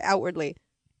or like outwardly."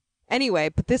 Anyway,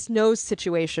 but this nose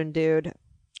situation, dude.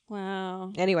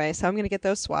 Wow. Anyway, so I'm gonna get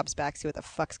those swabs back. See what the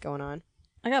fuck's going on.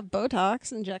 I got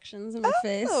Botox injections in my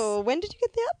face. Oh, when did you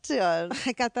get that done?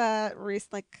 I got that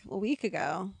like a week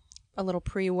ago. A little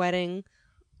pre-wedding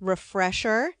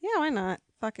refresher. Yeah, why not?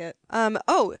 Fuck it.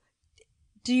 Oh,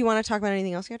 do you want to talk about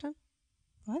anything else you got done?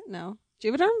 What? No.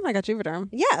 Juvederm? I got Juvederm.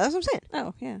 Yeah, that's what I'm saying.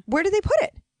 Oh, yeah. Where did they put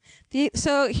it?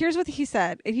 So here's what he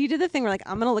said. He did the thing where like,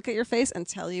 I'm going to look at your face and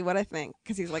tell you what I think.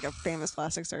 Because he's like a famous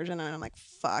plastic surgeon. And I'm like,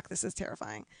 fuck, this is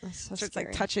terrifying. That's so So it's like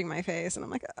scary. touching my face. And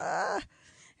I'm like, ah.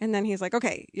 And then he's like,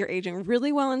 okay, you're aging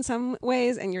really well in some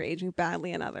ways and you're aging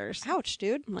badly in others. Ouch,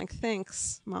 dude. I'm like,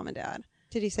 thanks, mom and dad.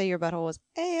 Did he say your butthole was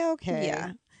A-okay?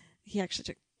 Yeah. He actually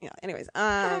took, anyways,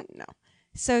 no.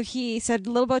 So he said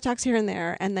little Botox here and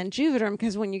there, and then Juvederm,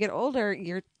 because when you get older,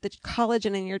 the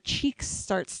collagen in your cheeks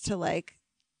starts to like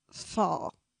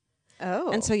fall.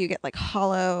 Oh. And so you get like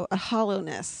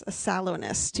hollowness, a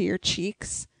sallowness to your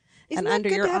cheeks Isn't and that under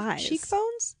good your to have eyes.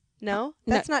 cheekbones? No,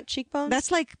 that's not cheekbones.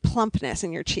 That's like plumpness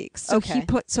in your cheeks. So Okay.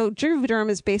 so Juvederm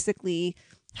is basically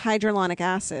hyaluronic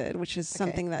acid, which is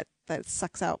something that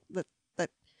sucks out that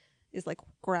is like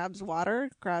grabs water,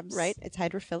 grabs right. It's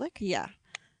hydrophilic. Yeah.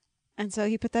 And so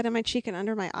he put that in my cheek and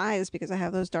under my eyes because I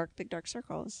have those big dark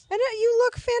circles. And you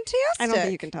look fantastic. I don't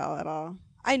think you can tell at all.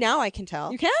 I can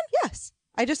tell. You can? Yes.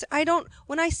 I don't,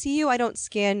 when I see you, I don't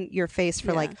scan your face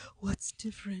for Yeah. like, what's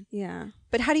different? Yeah.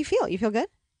 But how do you feel? You feel good?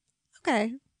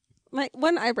 Okay. My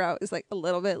one eyebrow is like a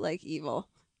little bit like evil.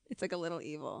 It's like a little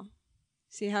evil.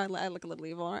 See how I look a little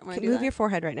evil when I do Move that? your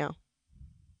forehead right now.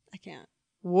 I can't.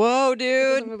 Whoa, It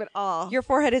doesn't dude. move at all. Your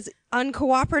forehead is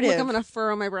uncooperative. Look, I'm going to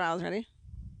furrow my brows. Ready?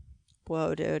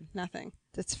 Whoa, dude. Nothing.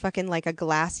 That's fucking like a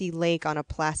glassy lake on a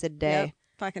placid day. Yep.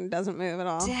 Fucking doesn't move at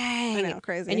all. Dang. I know,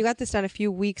 crazy. And you got this done a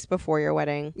few weeks before your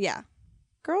wedding. Yeah.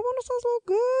 Girl wants to look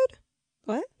good.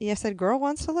 What? Yeah, I said girl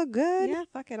wants to look good. Yeah,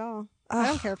 fuck it all. I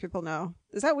don't care if people know.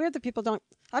 Is that weird that people don't?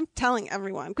 I'm telling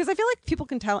everyone because I feel like people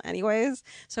can tell anyways.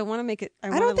 So I want to make it.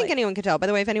 I don't think anyone can tell. By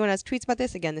the way, if anyone has tweets about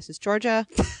this, again, this is Georgia.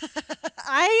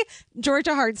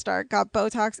 Georgia Hardstark got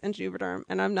Botox and Juvederm,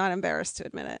 and I'm not embarrassed to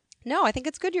admit it. No, I think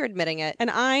it's good you're admitting it. And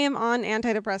I am on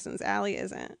antidepressants. Allie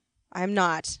isn't. I'm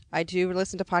not. I do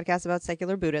listen to podcasts about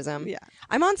secular Buddhism. Yeah.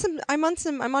 I'm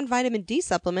on vitamin D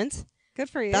supplements. Good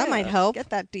for you. That might help. Get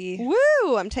that D.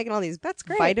 Woo! I'm taking all these That's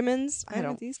great. vitamins.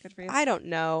 Vitamin D's good for you. I don't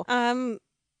know. Um.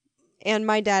 And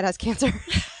my dad has cancer.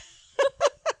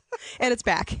 And it's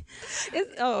back.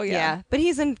 Oh yeah. Yeah. But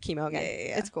he's in chemo again.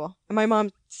 Yeah. It's cool. And my mom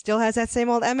still has that same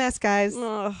old MS, guys.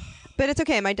 Ugh. But it's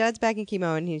okay. My dad's back in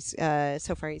chemo and he's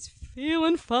so far he's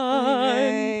feeling fine.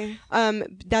 Yay.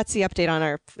 That's the update on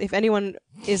our, if anyone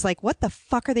is like, what the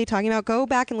fuck are they talking about? Go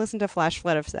back and listen to Flash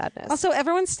Flood of Sadness. Also,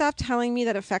 everyone stopped telling me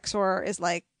that Effexor is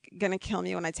like gonna kill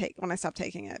me when I stop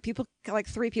taking it. People, like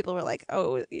 3 people were like,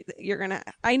 "Oh, you're gonna."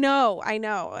 I know,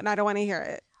 and I don't want to hear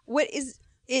it. What is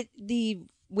it? The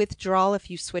withdrawal if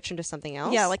you switch into something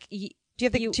else? Yeah, like do you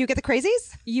get the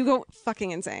crazies? you go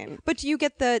fucking insane. But do you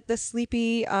get the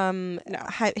sleepy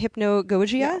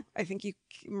hypnagogia? Yeah, I think you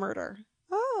murder.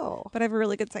 Oh. But I have a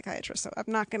really good psychiatrist, so I'm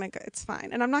not gonna. It's fine,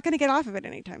 and I'm not gonna get off of it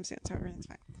anytime soon. So everything's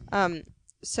fine.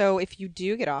 So if you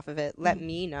do get off of it, let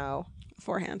me know,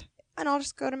 Beforehand. and I'll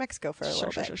just go to Mexico for a little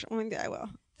bit. Sure. Well, yeah, I will.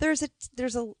 There's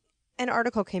an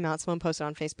article came out, someone posted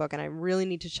on Facebook, and I really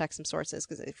need to check some sources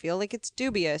because I feel like it's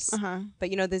dubious. But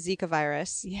you know, the Zika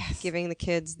virus, Yes. giving the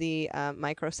kids the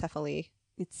microcephaly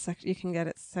It's you can get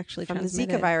it sexually from transmitted.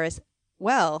 the Zika virus.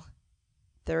 Well,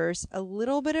 there's a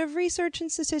little bit of research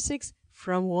and statistics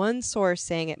from one source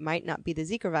saying it might not be the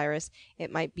Zika virus.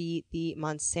 It might be the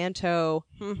Monsanto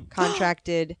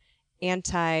contracted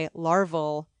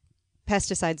anti-larval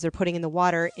pesticides they're putting in the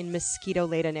water in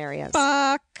mosquito-laden areas.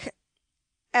 Fuck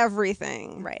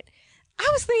everything. Right. I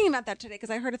was thinking about that today because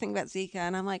I heard a thing about Zika,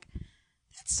 and I'm like,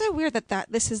 that's so weird that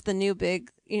this is the new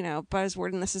big,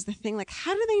 buzzword, and this is the thing. Like,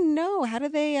 how do they know? How do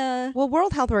they? Well,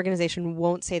 World Health Organization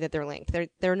won't say that they're linked.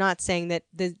 They're not saying that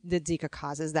the Zika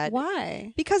causes that.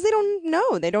 Why? Because they don't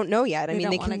know. They don't know yet. I mean,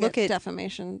 don't they wanna can look get at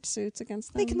defamation suits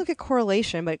against them. they can look at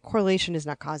correlation, but correlation is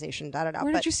not causation. Da da da.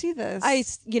 Where But did you see this? I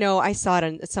saw it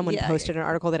on someone Yeah, posted an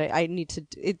article that I need to.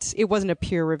 It wasn't a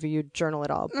peer reviewed journal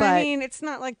at all. But I mean, it's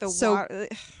not like the So- water.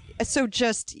 so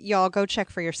just y'all go check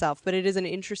for yourself. But it is an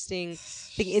interesting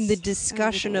thing in the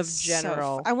discussion of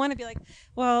general. I want to be like,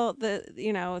 well,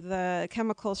 the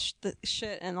chemical the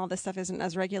shit and all this stuff isn't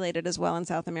as regulated as well in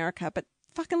South America, but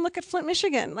fucking look at Flint,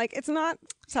 Michigan. Like, it's not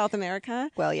South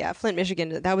America. Well, yeah, Flint,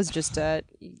 Michigan. That was just a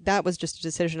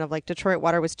decision of like Detroit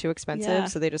water was too expensive, Yeah.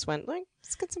 so they just went like,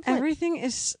 let's get some Flint. Everything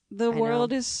is the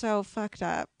world is so fucked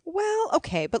up. Well,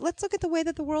 okay, but let's look at the way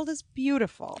that the world is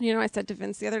beautiful. I said to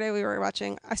Vince the other day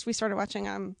we started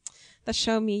watching the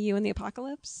show Me, You, and the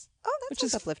Apocalypse. Oh, that's Which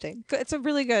is uplifting. Good. It's a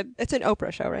really good. It's an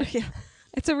Oprah show, right? Yeah,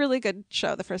 it's a really good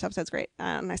show. The first episode's great.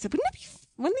 And I said,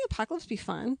 wouldn't the apocalypse be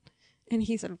fun? And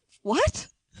he said, what?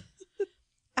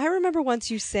 I remember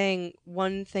once you saying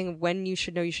one thing when you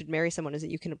should know you should marry someone is that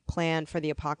you can plan for the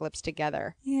apocalypse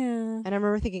together. Yeah. And I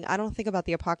remember thinking, I don't think about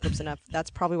the apocalypse enough.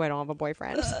 That's probably why I don't have a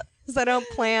boyfriend. Because I don't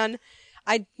plan.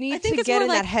 I need think to it's get more in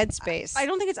like- that headspace. I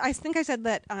don't think it's. I think I said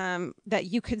that that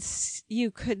you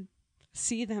could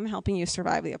see them helping you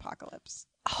survive the apocalypse.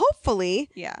 Hopefully,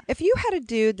 Yeah. if you had a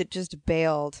dude that just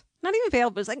bailed, Not even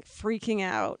veiled, but was like freaking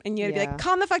out, and you'd be Yeah. like,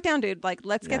 "Calm the fuck down, dude! Like,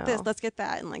 let's get this, No. let's get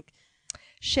that," and like,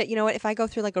 shit, you know what? If I go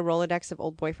through like a Rolodex of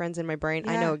old boyfriends in my brain,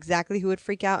 I Yeah. know exactly who would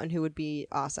freak out and who would be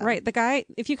awesome. right, the guy.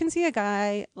 If you can see a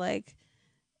guy like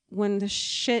when the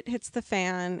shit hits the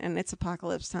fan and it's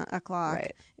apocalypse o'clock,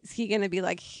 Right. is he going to be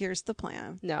like, here's the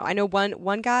plan? No, I know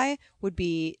one guy would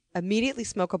be immediately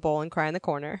smoke a bowl and cry in the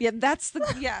corner. Yeah, that's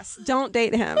the yes. Don't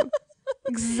date him.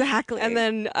 Exactly. And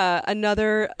then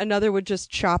another would just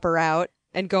chop her out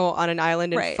and go on an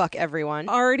island and Right. fuck everyone.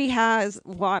 already has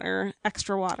water,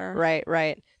 extra water.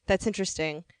 Right. That's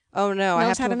interesting. Oh no, I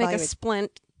Knows have how to make a evaluate-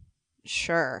 splint.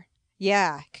 Sure.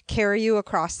 Yeah, could carry you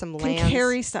across some Can lands.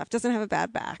 carry stuff. Doesn't have a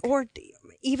bad back. Or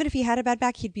even if he had a bad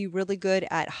back, he'd be really good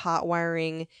at hot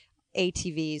wiring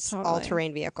ATVs, Totally.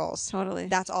 all-terrain vehicles. Totally.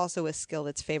 That's also a skill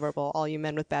that's favorable. All you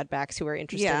men with bad backs who are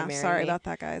interested yeah. in marrying Sorry me. about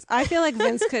that, guys. I feel like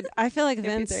Vince could. I feel like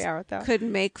Vince they are without. could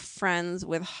make friends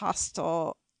with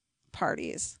hostile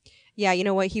parties. Yeah, you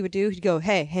know what he would do? He'd go,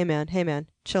 hey man,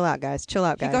 chill out, guys. He'd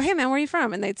go, hey man, where are you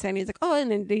from? And they'd say, and he's like, oh, and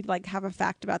then they'd like have a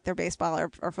fact about their baseball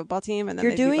or football team, and then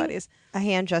You're they'd be doing buddies. a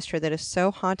hand gesture that is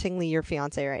so hauntingly your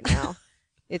fiance right now.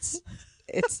 it's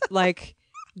like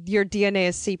your DNA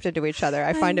is seeped into each other.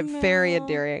 I find it very know.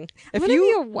 endearing. I'm If gonna you,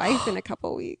 be a wife in a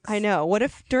couple weeks. I know. What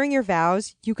if during your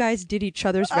vows you guys did each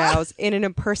other's vows in an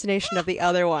impersonation of the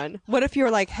other one? What if you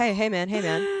were like, hey man,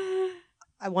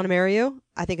 I want to marry you.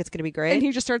 I think it's going to be great. And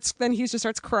he just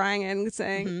starts crying and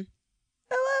saying, Mhm.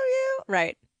 "I love you."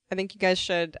 Right. I think you guys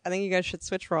should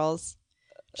switch roles.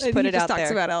 Just And put he it just out talks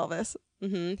there. about Elvis.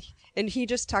 hmm And he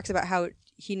just talks about how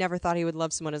he never thought he would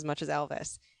love someone as much as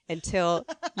Elvis until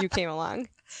you came along.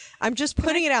 I'm just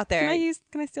putting it out there.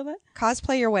 Can I steal that?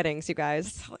 Cosplay your weddings, you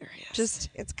guys. Hilarious. Just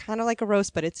it's kind of like a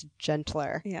roast, but it's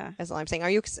gentler. Yeah. That's all I'm saying.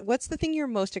 What's the thing you're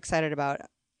most excited about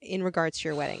in regards to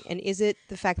your wedding? And is it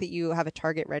the fact that you have a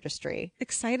Target registry?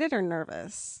 Excited or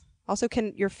nervous? Also,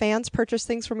 can your fans purchase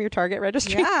things from your Target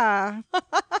registry? Yeah.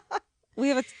 we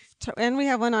have and we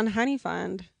have one on Honey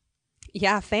Fund.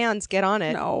 Yeah, fans, get on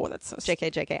it. No, that's so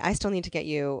JK. I still need to get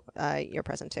you your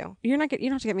present too. You don't have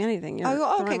to get me anything. You're Oh,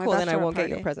 throwing okay, my cool. Then I bachelorette won't get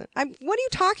you a party. present. What are you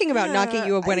talking about? Not get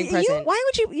you a wedding present? Why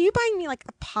would you buying me like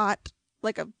a pot,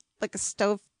 like a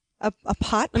stove? A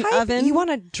pot An pipe? oven? You want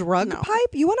a drug No.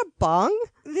 pipe? You want a bong?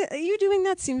 You doing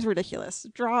that seems ridiculous.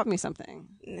 Draw me something.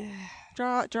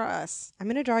 Draw us. I'm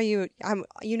gonna draw you.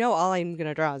 All I'm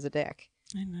gonna draw is a dick.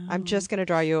 I know. I'm just gonna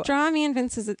draw you draw me and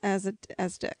Vince as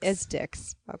dicks. as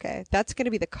dicks. Okay, that's gonna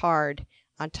be the card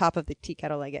on top of the tea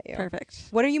kettle I get you. Perfect.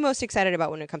 What are you most excited about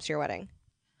when it comes to your wedding?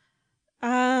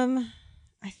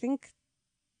 I think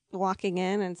walking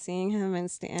in and seeing him and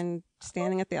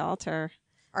standing at the altar.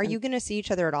 Are you gonna see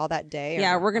each other at all that day? or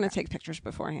Yeah, not? we're gonna take pictures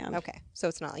beforehand. Okay, so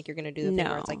it's not like you're gonna do the thing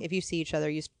where it's No. like if you see each other,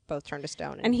 you both turn to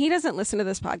stone. And he doesn't listen to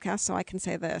this podcast, so I can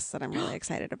say this that I'm really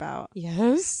excited about.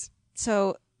 yes.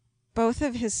 So, both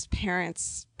of his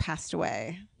parents passed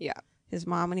away. Yeah. His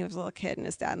mom when he was a little kid, and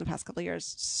his dad in the past couple of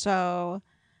years. So,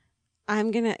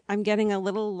 I'm getting a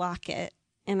little locket,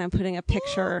 and I'm putting a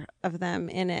picture of them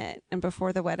in it. And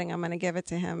before the wedding, I'm gonna give it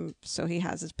to him so he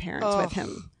has his parents with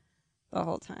him the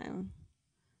whole time.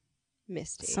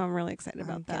 Misty. So I'm really excited I'm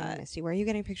about getting that. Misty. Where are you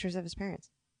getting pictures of his parents?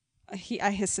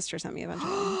 His sister sent me a bunch of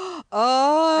them.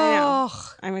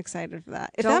 Oh, I'm excited for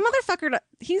that. If Don't- that motherfucker,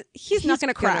 he's not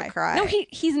gonna cry. No,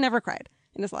 he's never cried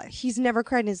in his life. he's never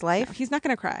cried in his life. He's not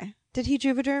gonna cry. Did he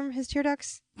Juvederm his tear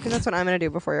ducts? Because that's what I'm gonna do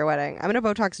before your wedding. I'm gonna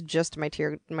Botox just my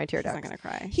tear He's not ducts. gonna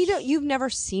cry. You've never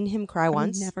seen him cry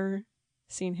once? I've never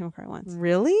seen him cry once.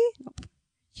 Really? Nope.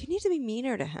 You need to be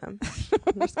meaner to him.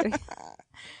 I'm just kidding.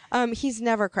 He's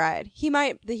never cried. He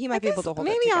might be able to hold it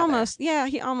Maybe together. almost. Yeah,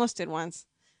 he almost did once.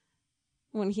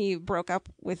 When he broke up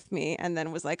with me and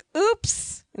then was like,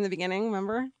 "Oops!" in the beginning.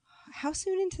 Remember? How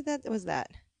soon into that was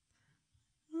that?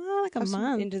 Like How a soon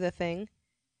month. into the thing?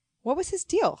 What was his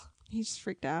deal? He just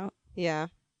freaked out. Yeah.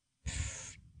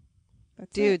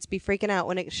 That's Dudes be freaking out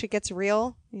when shit gets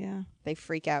real. it. Yeah. They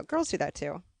freak out. Girls do that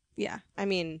too. Yeah. I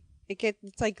mean,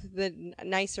 it's like the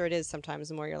nicer it is sometimes,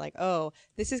 the more you're like, oh,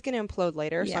 this is going to implode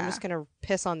later, so I'm Yeah. just going to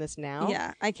piss on this now.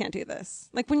 Yeah. I can't do this.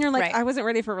 Like when you're like, Right. I wasn't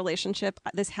ready for a relationship.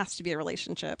 This has to be a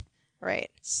relationship.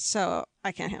 Right. So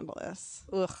I can't handle this.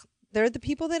 Ugh. They're the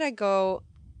people that I go,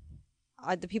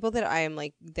 the people that I am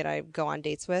like, that I go on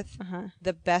dates with,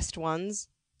 the best ones,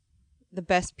 the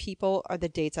best people are the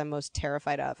dates I'm most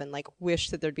terrified of and like wish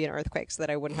that there'd be an earthquake so that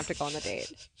I wouldn't have to go on the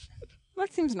date.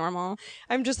 That seems normal.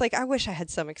 I'm just like, I wish I had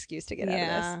some excuse to get out of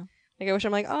Yeah. this. Like, I wish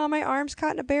I'm like, oh, my arm's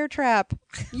caught in a bear trap.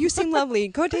 You seem lovely.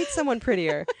 Go date someone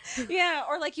prettier. Yeah,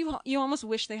 or like you almost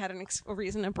wish they had a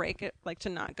reason to break it, like to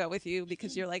not go with you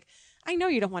because you're like, I know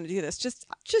you don't want to do this. Just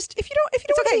If you don't it's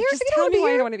want to okay. be here, Just if you tell don't me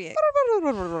why you want don't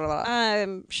to want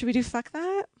to be. Should we do fuck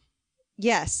that?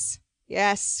 Yes.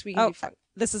 Yes. We can Oh, do fun.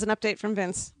 this is an update from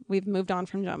Vince. We've moved on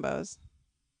from jumbos.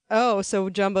 Oh, so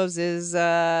Jumbo's is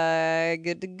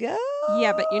good to go?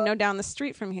 Yeah, but down the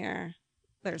street from here,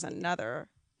 there's another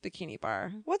bikini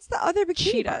bar. What's the other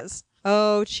bikini bar? Cheetahs.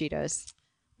 Oh, Cheetahs.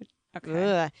 Okay.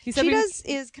 Ugh. He said Cheetahs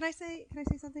is, can I say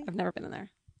something? I've never been in there.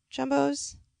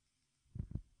 Jumbo's,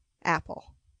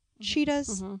 Apple.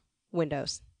 Cheetahs, Mhm.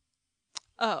 Windows.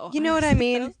 Oh. You know what I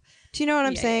mean? Do you know what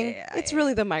I'm saying? yeah, It's yeah.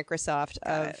 really the Microsoft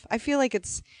Got of. it. I feel like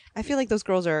those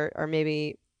girls are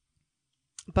maybe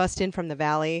bust in from the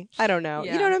valley. I don't know.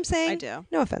 Yeah, You know what I'm saying? I do.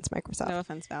 No offense, Microsoft. No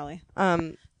offense, Valley.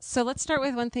 Um. So let's start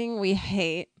with one thing we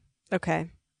hate.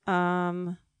 Okay.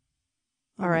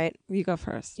 All right. You go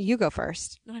first. You go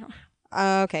first. No, I don't.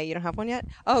 Okay, you don't have one yet?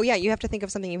 Oh, yeah, you have to think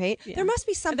of something you hate. Yeah. There must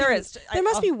be something. There is. There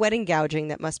must I'll- be wedding gouging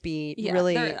that must be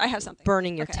really I have something.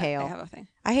 burning your Okay, tail. I have a thing.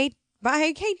 I hate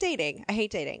dating. I hate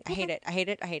dating. I hate it. I hate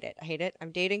it. I hate it. I hate it.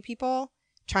 I'm dating people,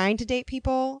 trying to date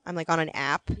people. I'm like on an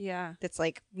app Yeah. that's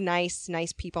like nice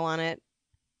people on it.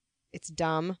 It's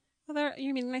dumb. Well,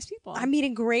 you mean nice people. I'm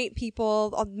meeting great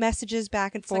people, all messages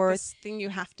back and it's like forth. this thing you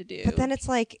have to do. But then it's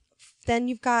like, then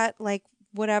you've got like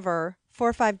whatever, 4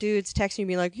 or 5 dudes texting you,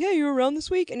 being like, "Yeah, you were around this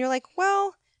week," and you're like,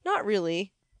 "Well, not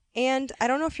really." And I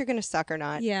don't know if you're gonna suck or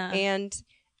not. Yeah. And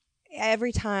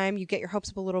every time you get your hopes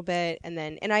up a little bit, and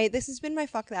this has been my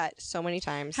fuck that so many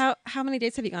times. how many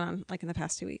dates have you gone on, like in the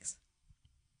past 2 weeks?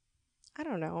 I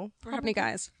don't know. Or how many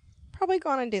guys? Probably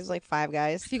gone on dates with, like 5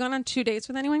 guys. Have you gone on 2 dates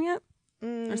with anyone yet?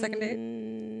 Or second date?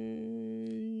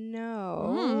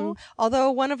 No.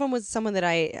 Although one of them was someone that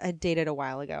I had dated a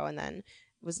while ago, and then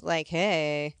was like,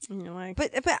 "Hey," And you're like,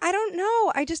 but I don't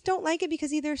know. I just don't like it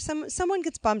because either someone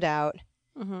gets bummed out,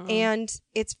 and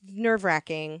it's nerve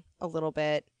wracking a little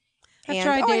bit. I've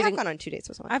tried I have dating- gone on 2 dates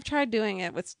with someone. I've tried doing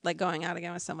it with like going out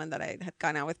again with someone that I had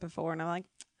gone out with before, and I'm like,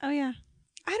 oh yeah,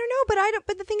 I don't know, but I don't.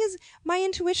 But the thing is, my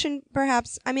intuition,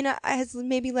 perhaps, I mean, has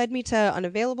maybe led me to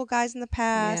unavailable guys in the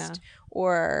past,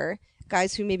 or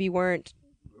guys who maybe weren't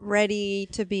ready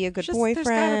to be a good boyfriend. There's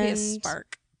gotta be a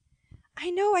spark. I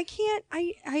know. I can't.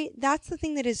 I. That's the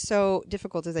thing that is so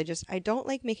difficult. Is I don't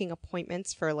like making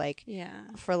appointments for like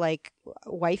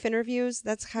wife interviews.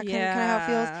 That's kind of how it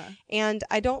feels. And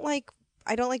I don't like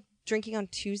drinking on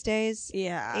Tuesdays.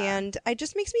 Yeah. And it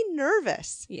just makes me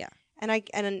nervous. Yeah. And I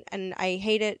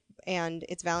hate it. And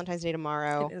it's Valentine's Day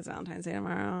tomorrow. It is Valentine's Day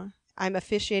tomorrow. I'm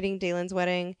officiating Dalen's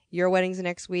wedding. Your wedding's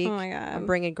next week. Oh my God. I'm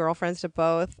bringing girlfriends to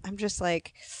both. I'm just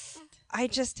like, I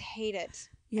just hate it.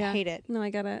 Yeah. I hate it. No,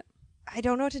 I get it. I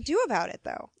don't know what to do about it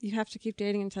though. You have to keep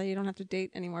dating until you don't have to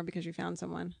date anymore because you found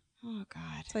someone. Oh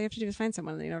God. So all you have to do is find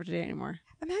someone, and then you don't have to date anymore.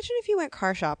 Imagine if you went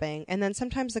car shopping and then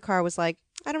sometimes the car was like,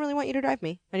 "I don't really want you to drive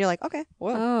me," and you're like, "Okay,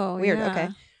 whoa, Oh, weird, yeah. okay."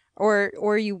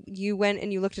 Or you went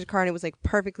and you looked at a car and it was like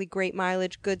perfectly great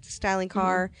mileage, good styling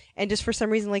car, and just for some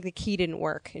reason like the key didn't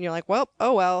work, and you're like, "Well,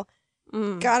 oh well,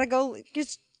 gotta go."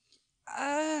 Just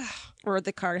Or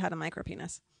the car had a micro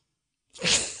penis.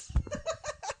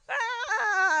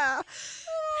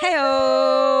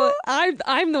 Hey-oh!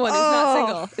 I'm the one who's not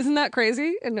single. Isn't that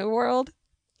crazy? In the world,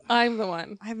 I'm the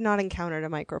one. I have not encountered a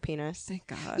micro penis. Thank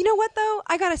God. You know what though?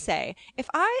 I gotta say, if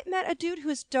I met a dude who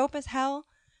was dope as hell,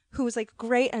 who was like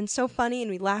great and so funny, and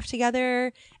we laughed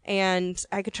together, and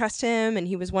I could trust him, and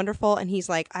he was wonderful, and he's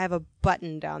like, "I have a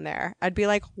button down there," I'd be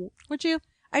like, Would you?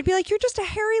 "You're just a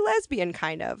hairy lesbian,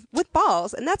 kind of, with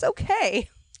balls, and that's okay."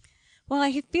 Well,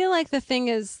 I feel like the thing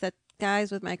is that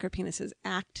guys with micro penises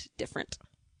act different.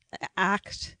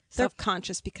 Act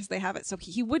self-conscious because they have it. So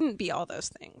he wouldn't be all those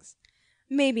things.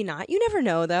 Maybe not. You never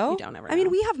know, though. You don't ever I mean, know.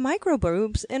 we have micro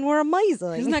boobs, and we're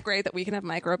amazing. Isn't that great that we can have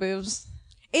micro boobs?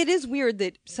 It is weird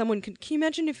that someone could. Can you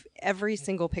imagine if every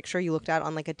single picture you looked at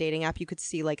on like a dating app, you could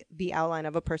see like the outline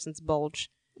of a person's bulge?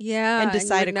 Yeah. And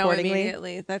decide you would know accordingly.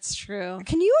 immediately. That's true.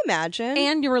 Can you imagine?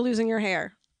 And you were losing your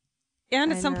hair. And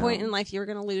at I some point know. in life, you were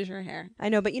going to lose your hair. I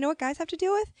know, but you know what guys have to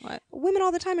deal with? What? Women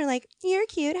all the time are like, "You're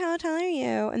cute. How tall are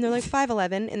you?" And they're like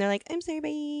 5'11", and they're like, "I'm sorry,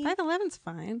 bye." 5'11's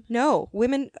fine. No,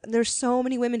 women. There's so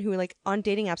many women who are like on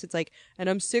dating apps. It's like, "And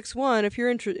I'm 6'1" if you're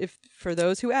if for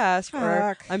those who ask, or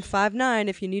Fuck. "I'm 5'9"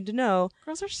 if you need to know."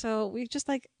 Girls are so, we just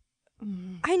like,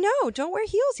 I know. Don't wear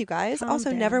heels, you guys. Calm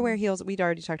Also, never down. wear heels. We'd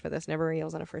already talked about this. Never wear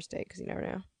heels on a first date because you never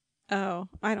know. oh,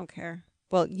 I don't care.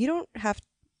 Well, you don't have.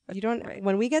 You don't. Right.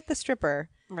 When we get the stripper,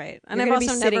 Right. And You're I've gonna be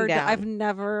also sitting never,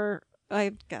 down.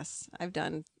 I guess I've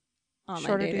done online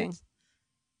shorter dating. dudes.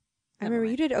 I Never remember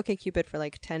mind. you did OkCupid for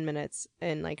like 10 minutes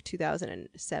in like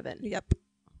 2007. Yep.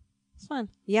 It's fun.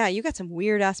 Yeah, you got some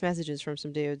weird ass messages from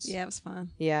some dudes. Yeah, it was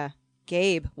fun. Yeah.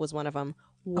 Gabe was one of them.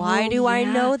 Why Oh, do I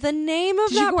yeah. know the name of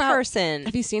Did you that go out- person?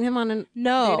 Have you seen him on a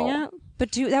No. dating app?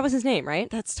 But that was his name, right?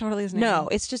 That's totally his name. No,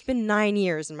 it's just been 9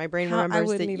 years, and my brain How- I remembers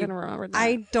wouldn't that even you. remember that.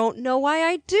 I don't know why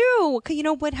I do. 'Cause you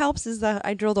know what helps is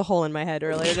I drilled a hole in my head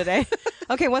earlier today.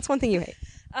 Okay, what's one thing you hate?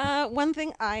 One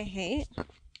thing I hate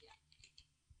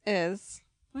is,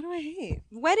 what do I hate?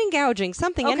 Wedding gouging,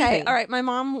 something, Okay, anything. all right. My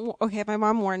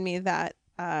mom warned me that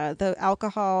the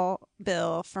alcohol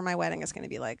bill for my wedding is going to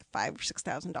be like $5,000 or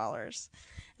 $6,000,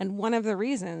 and one of the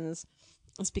reasons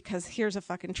is because here's a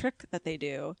fucking trick that they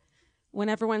do. When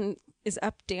everyone is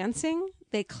up dancing,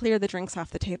 they clear the drinks off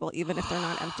the table, even if they're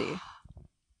not empty.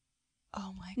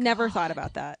 Oh my god. Never thought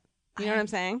about that. You know what I'm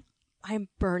saying? I'm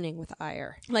burning with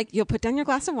ire. Like, you'll put down your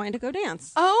glass of wine to go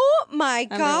dance. Oh my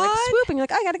And they're god. like, swoop, and you're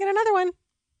like, I gotta get another one.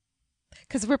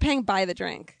 Because we're paying by the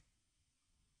drink.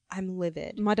 I'm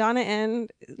livid. Madonna Inn,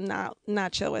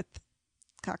 not chill with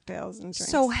cocktails and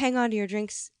drinks. So hang on to your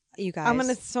drinks, you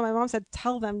guys. So my mom said,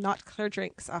 tell them not to clear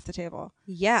drinks off the table.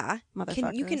 Yeah.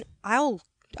 Motherfuckers.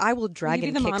 I will drag Will you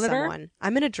and be the kick monitor? someone.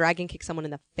 I'm gonna drag and kick someone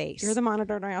in the face. You're the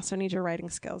monitor, and I also need your writing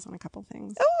skills on a couple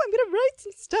things. Oh, I'm gonna write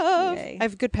some stuff. Yay. I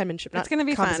have good penmanship. Not It's gonna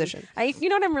be composition. fun. You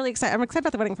know what I'm really excited? I'm excited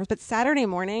about the wedding first, but Saturday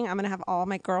morning I'm gonna have all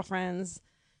my girlfriends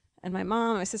and my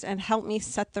mom, my sister, and help me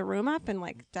set the room up and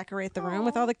like decorate the room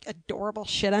with all the adorable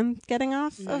shit I'm getting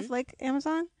off of like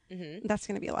Amazon. Mm-hmm. That's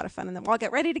gonna be a lot of fun, and then we'll all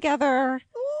get ready together.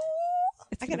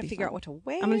 It's I gonna gotta be figure out fun. what to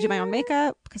wear. I'm gonna do my own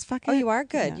makeup because fuck it. Oh, you are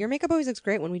good. Yeah. Your makeup always looks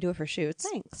great when we do it for shoots.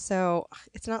 Thanks. So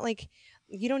it's not like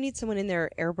you don't need someone in there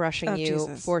airbrushing Oh, you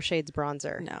Jesus. 4 shades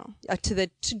bronzer. No. To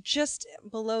just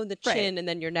below the Right. chin, and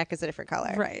then your neck is a different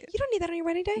color. Right. You don't need that on your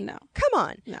wedding day. No. Come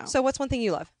on. No. So what's one thing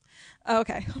you love?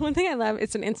 Okay. One thing I love,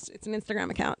 it's an Instagram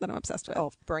account that I'm obsessed with.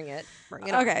 Oh, bring it. Bring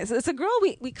it. on. Okay, so it's a girl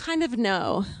we kind of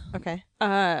know. Okay.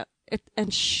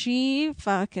 And she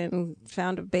fucking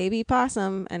found a baby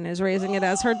possum and is raising it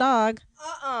as her dog.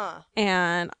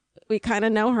 And we kind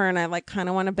of know her, and I like kind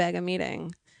of want to beg a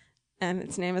meeting. And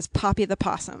its name is Poppy the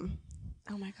Possum.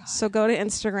 Oh my god. So go to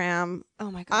Instagram.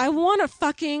 Oh my god. I want a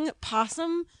fucking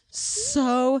possum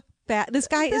so bad. This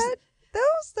guy is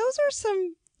those are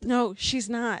some. no, she's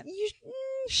not.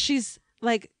 She's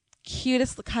like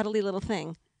cutest cuddly little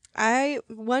thing.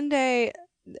 One day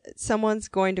someone's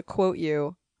going to quote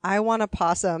you. I want a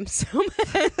possum. So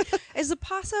is a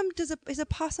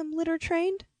possum litter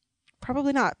trained?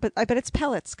 Probably not, but I bet it's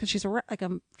pellets because she's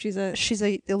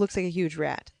It looks like a huge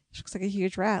rat. She looks like a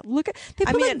huge rat. Look at they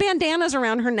put mean- like bandanas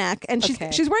around her neck, and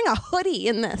Okay. she's wearing a hoodie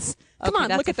in this. Come Okay, on,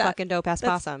 that's look a at that. fucking dope ass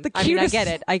That's possum. the I mean, I cutest- get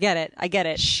it. I get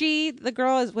it. The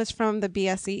girl was from the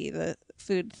BSE, the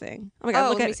food thing. Oh my god, Oh,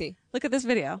 look let at me see. Look at this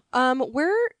video.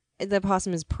 Where the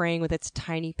possum is praying with its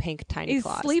tiny pink He's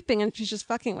claws. sleeping and she's just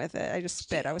fucking with it. I just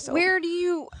spit. I was so Where do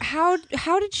you how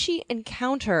did she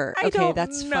encounter? I Okay, don't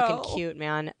that's know. fucking cute,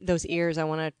 man. Those ears, I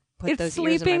want to put it's those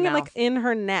ears sleeping in my mouth. like in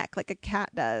her neck, like a cat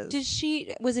does.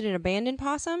 Was it an abandoned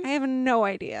possum? I have no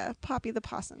idea. Poppy the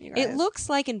Possum. You guys. It looks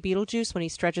like in Beetlejuice when he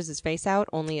stretches his face out,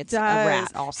 only it's does. a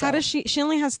rat also. How does she? She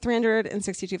only has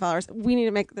 362 followers. We need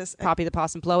to make this Poppy the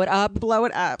possum blow it up? blow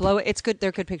it up. Blow it. It's good.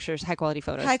 They're good pictures, high quality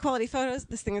photos. High quality photos.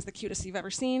 This thing is the cutest you've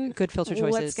ever seen. Good filter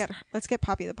choices. Let's get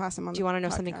Poppy the Possum on. Do you want to know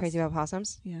the something podcast. crazy about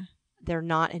possums? Yeah. They're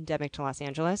not endemic to Los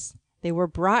Angeles. They were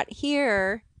brought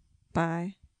here.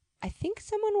 Bye. I think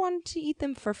someone wanted to eat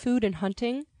them for food and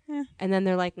hunting. Yeah. And then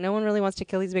they're like, no one really wants to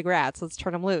kill these big rats. Let's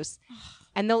turn them loose.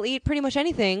 And they'll eat pretty much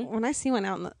anything. When I see one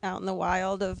out in the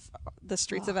wild of the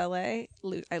streets of LA,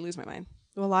 I lose my mind.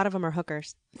 Well, a lot of them are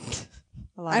hookers.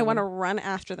 I want to run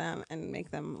after them and make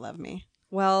them love me.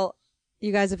 Well,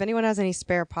 you guys, if anyone has any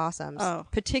spare possums, Oh.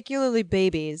 particularly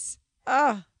babies,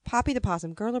 Oh, Poppy the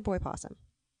possum, girl or boy possum?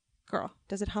 girl.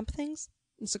 Does it hump things?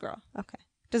 It's a girl. Okay.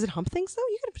 Does it hump things though?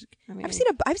 You gotta. I mean, I've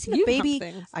seen a you baby. hump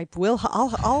things. I will.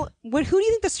 I'll. What? Who do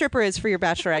you think the stripper is for your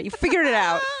bachelorette? You figured it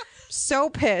out. So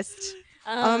pissed.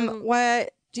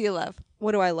 What do you love?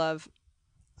 do I love?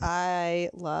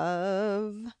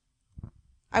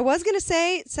 I was gonna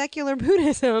say secular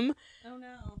Buddhism. Oh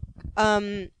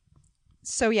no.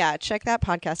 So yeah, check that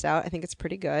podcast out. I think it's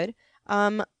pretty good.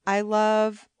 I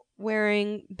love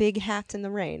wearing big hats in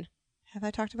the rain. Have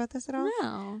I talked about this at all?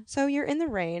 No. So you're in the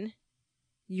rain.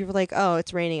 You're like, oh,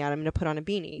 it's raining out. I'm going to put on a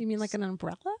beanie. You mean like an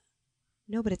umbrella?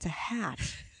 No, but it's a hat.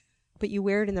 But you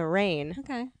wear it in the rain.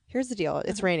 Okay. Here's the deal.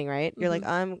 It's raining, right? You're like,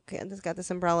 I've got this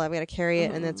umbrella. I've got to carry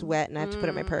it, and it's wet, and I have to put it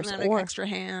in my purse. And Or an extra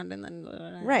hand, and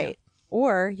then right.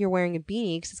 Or you're wearing a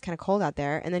beanie because it's kind of cold out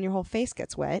there, and then your whole face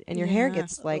gets wet, and your hair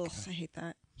gets like. Ugh, I hate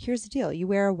that. Here's the deal. You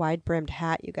wear a wide brimmed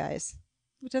hat, you guys.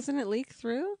 But doesn't it leak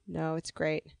through? No, it's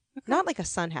great. Not like a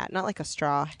sun hat, not like a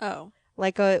straw. Oh.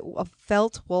 Like a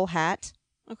felt wool hat.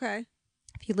 Okay.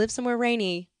 If you live somewhere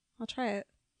rainy, I'll try it.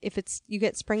 if it's you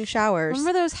get spring showers.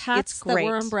 Remember those hats it's that were great.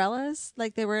 umbrellas?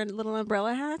 Like they were little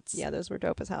umbrella hats? Yeah, those were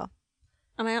dope as hell.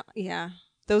 And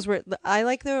Those were. I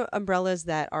like the umbrellas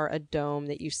that are a dome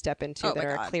that you step into Oh that my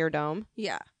are God. a clear dome.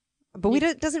 Yeah. But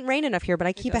it doesn't rain enough here. But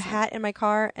I keep a doesn't. hat in my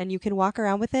car, and you can walk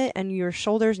around with it, and your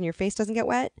shoulders and your face doesn't get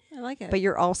wet. I like it. But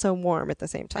you're also warm at the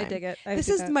same time. I dig it. This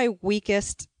is my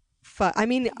weakest. I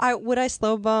mean, would I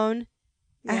slow bone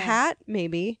a Yeah. hat?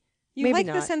 Maybe. You Maybe like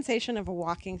not. the sensation of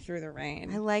walking through the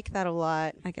rain. I like that a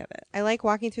lot. I get it. I like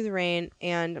walking through the rain,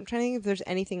 and I'm trying to think if there's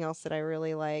anything else that I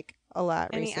really like a lot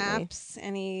Any recently. apps,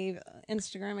 any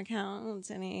Instagram accounts,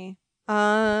 any...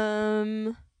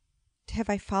 Have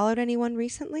I followed anyone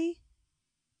recently?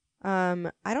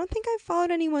 I don't think I've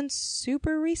followed anyone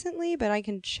super recently, but I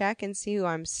can check and see who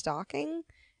I'm stalking.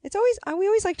 It's always we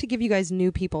always like to give you guys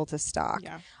new people to stalk.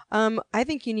 Yeah. I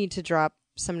think you need to drop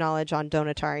some knowledge on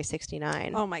Donatari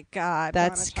 69. Oh my God.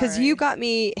 That's because you got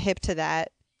me hip to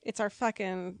that. It's our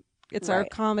our Right.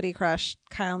 comedy crush,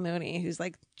 Kyle Mooney, who's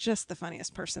like just the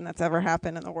funniest person that's ever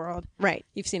happened in the world. Right.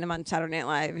 You've seen him on Saturday Night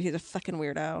Live. He's a fucking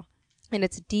weirdo. And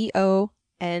it's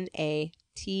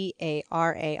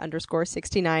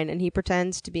DONATARA_69, and he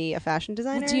pretends to be a fashion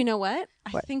designer. Well, do you know what?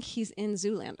 I What? think he's in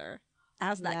Zoolander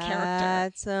as that character.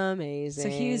 That's amazing. So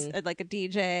he's like a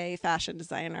DJ, fashion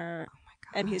designer. Oh my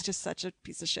God. And he's just such a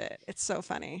piece of shit. It's so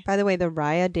funny. By the way, the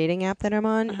Raya dating app that I'm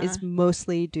on Uh-huh. is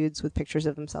mostly dudes with pictures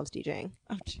of themselves DJing.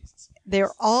 Oh, Jesus.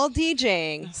 They're all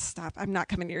DJing. Stop. I'm not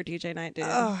coming to your DJ night, dude.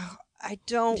 Oh, I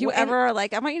don't. If you and- ever are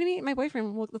like, I want you to meet my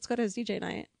boyfriend, let's go to his DJ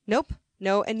night. Nope.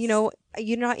 No, and you're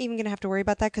not even going to have to worry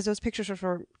about that because those pictures are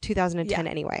from 2010 Yeah,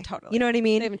 anyway. totally. You know what I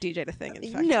mean? They haven't DJ'd a thing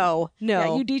in fucking... No.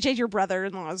 Yeah, you DJ'd your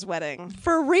brother-in-law's wedding.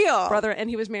 For real. Brother, and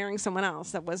he was marrying someone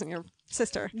else that wasn't your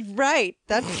sister. Right.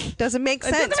 That doesn't make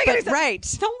sense. doesn't make any but sense.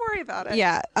 Right. Don't worry about it.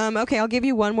 Yeah. Okay, I'll give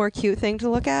you one more cute thing to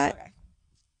look at.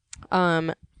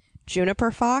 Okay.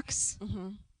 Juniper Fox. Mm-hmm.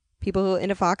 People who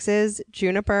into foxes.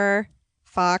 Juniper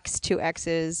Fox, 2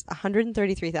 X's,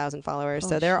 133,000 followers.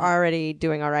 So they're already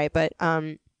doing all right. But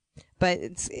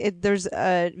there's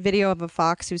a video of a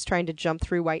fox who's trying to jump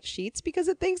through white sheets because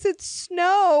it thinks it's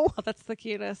snow. Oh, that's the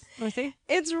cutest. Let me see.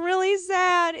 It's really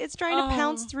sad. It's trying to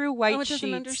pounce through white Oh, it sheets.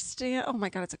 doesn't understand. Oh my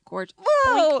God, it's a gorgeous.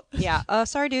 Whoa! Yeah.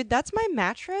 Sorry, dude. That's my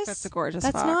mattress. That's a gorgeous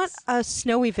That's fox. not a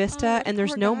snowy vista, and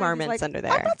there's Poor no guy. He's marmots like, under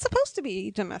there. I'm not supposed to be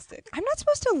domestic. I'm not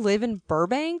supposed to live in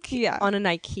Burbank Yeah. on an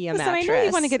IKEA Listen, mattress. I know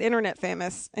you want to get internet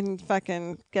famous and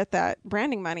fucking get that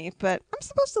branding money, but I'm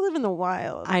supposed to live in the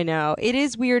wild. I know. It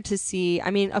is weird to see.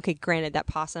 I mean, okay, granted, that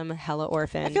possum, hella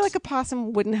orphaned. I feel like a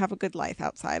possum wouldn't have a good life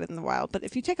outside in the wild, but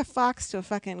if you take a fox to a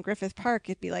fucking Griffith Park,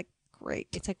 it'd be like, great.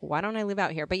 it's like, why don't I live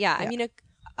out here? But yeah, I Yeah. mean,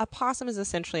 a possum is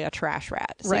essentially a trash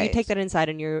rat. So you Right. take that inside,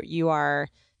 and you are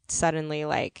suddenly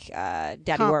like Daddy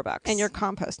Warbucks. And you're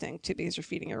composting too because you're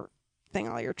feeding your thing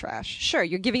all your trash. Sure,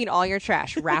 you're giving it all your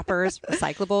trash, wrappers,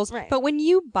 recyclables. Right. But when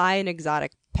you buy an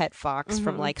exotic pet fox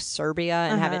from like Serbia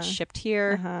and have it shipped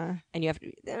here, and you have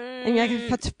to, And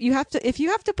if you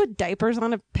have to put diapers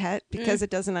on a pet because it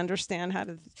doesn't understand how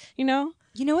to, you know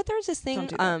what? There's this thing. Don't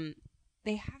do that.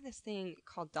 They have this thing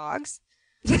called dogs.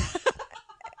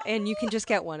 And you can just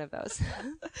get one of those.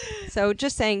 So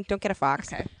just saying, don't get a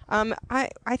fox. Okay.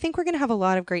 I think we're gonna have a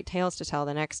lot of great tales to tell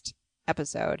the next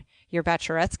episode. Your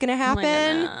bachelorette's gonna Oh my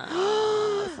happen.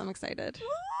 goodness. I'm excited.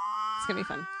 It's gonna be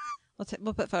fun.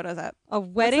 We'll put photos up. A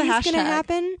wedding's gonna hashtag?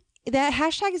 happen. That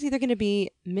hashtag is either gonna be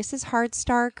Mrs.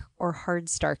 Hardstark or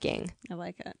Hardstarking. I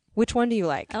like it. Which one do you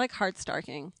like? I like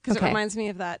Hardstarking because Okay. it reminds me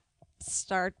of that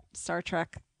Star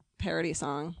Trek parody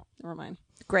song. Never mind.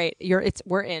 Great.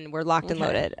 We're locked and Okay.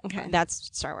 loaded. Okay. That's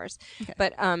Star Wars. Okay.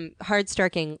 But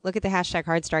Hardstarking, look at the hashtag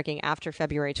Hardstarking after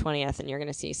February 20th and you're going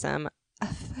to see some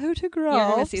photographs.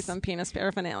 You're gonna see some penis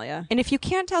paraphernalia. And if you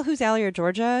can't tell who's Allie or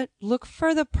Georgia, look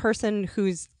for the person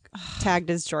who's tagged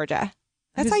as Georgia.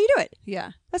 That's how you do it.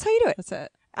 Yeah, That's how you do it. that's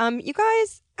it. You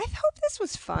guys, I hope this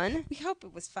was fun. We hope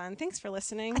it was fun. Thanks for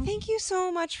listening. Thank you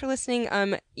so much for listening.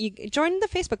 You join the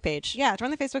Facebook page. Yeah, join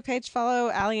the Facebook page.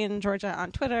 Follow Allie and Georgia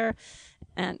on Twitter,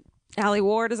 and Allie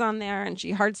Ward is on there, and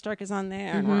G Hardstark is on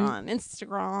there, and we're on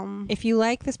Instagram. If you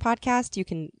like this podcast, you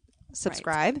can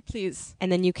subscribe. Please. And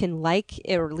then you can like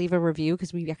it or leave a review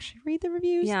because we actually read the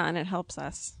reviews. Yeah, and it helps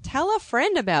us. Tell a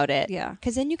friend about it. Yeah.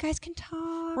 Because then you guys can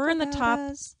talk. We're in the about top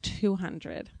us.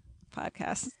 200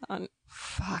 podcasts on.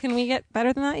 Fuck. Can we get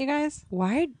better than that, you guys?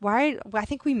 Why? I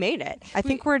think we made it. I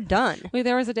think we're done.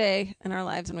 There was a day in our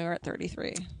lives when we were at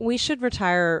 33. We should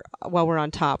retire while we're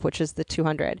on top, which is the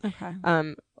 200.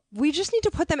 Okay. We just need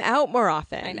to put them out more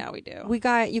often. I know we do. We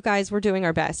got you guys. We're doing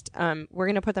our best. We're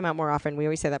going to put them out more often. We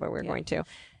always say that, but we're going to.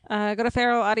 Go to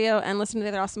Feral Audio and listen to the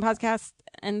other awesome podcasts.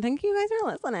 And thank you guys for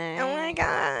listening. Oh my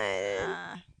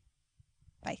god.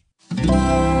 Bye.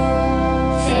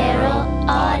 Feral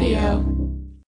Audio.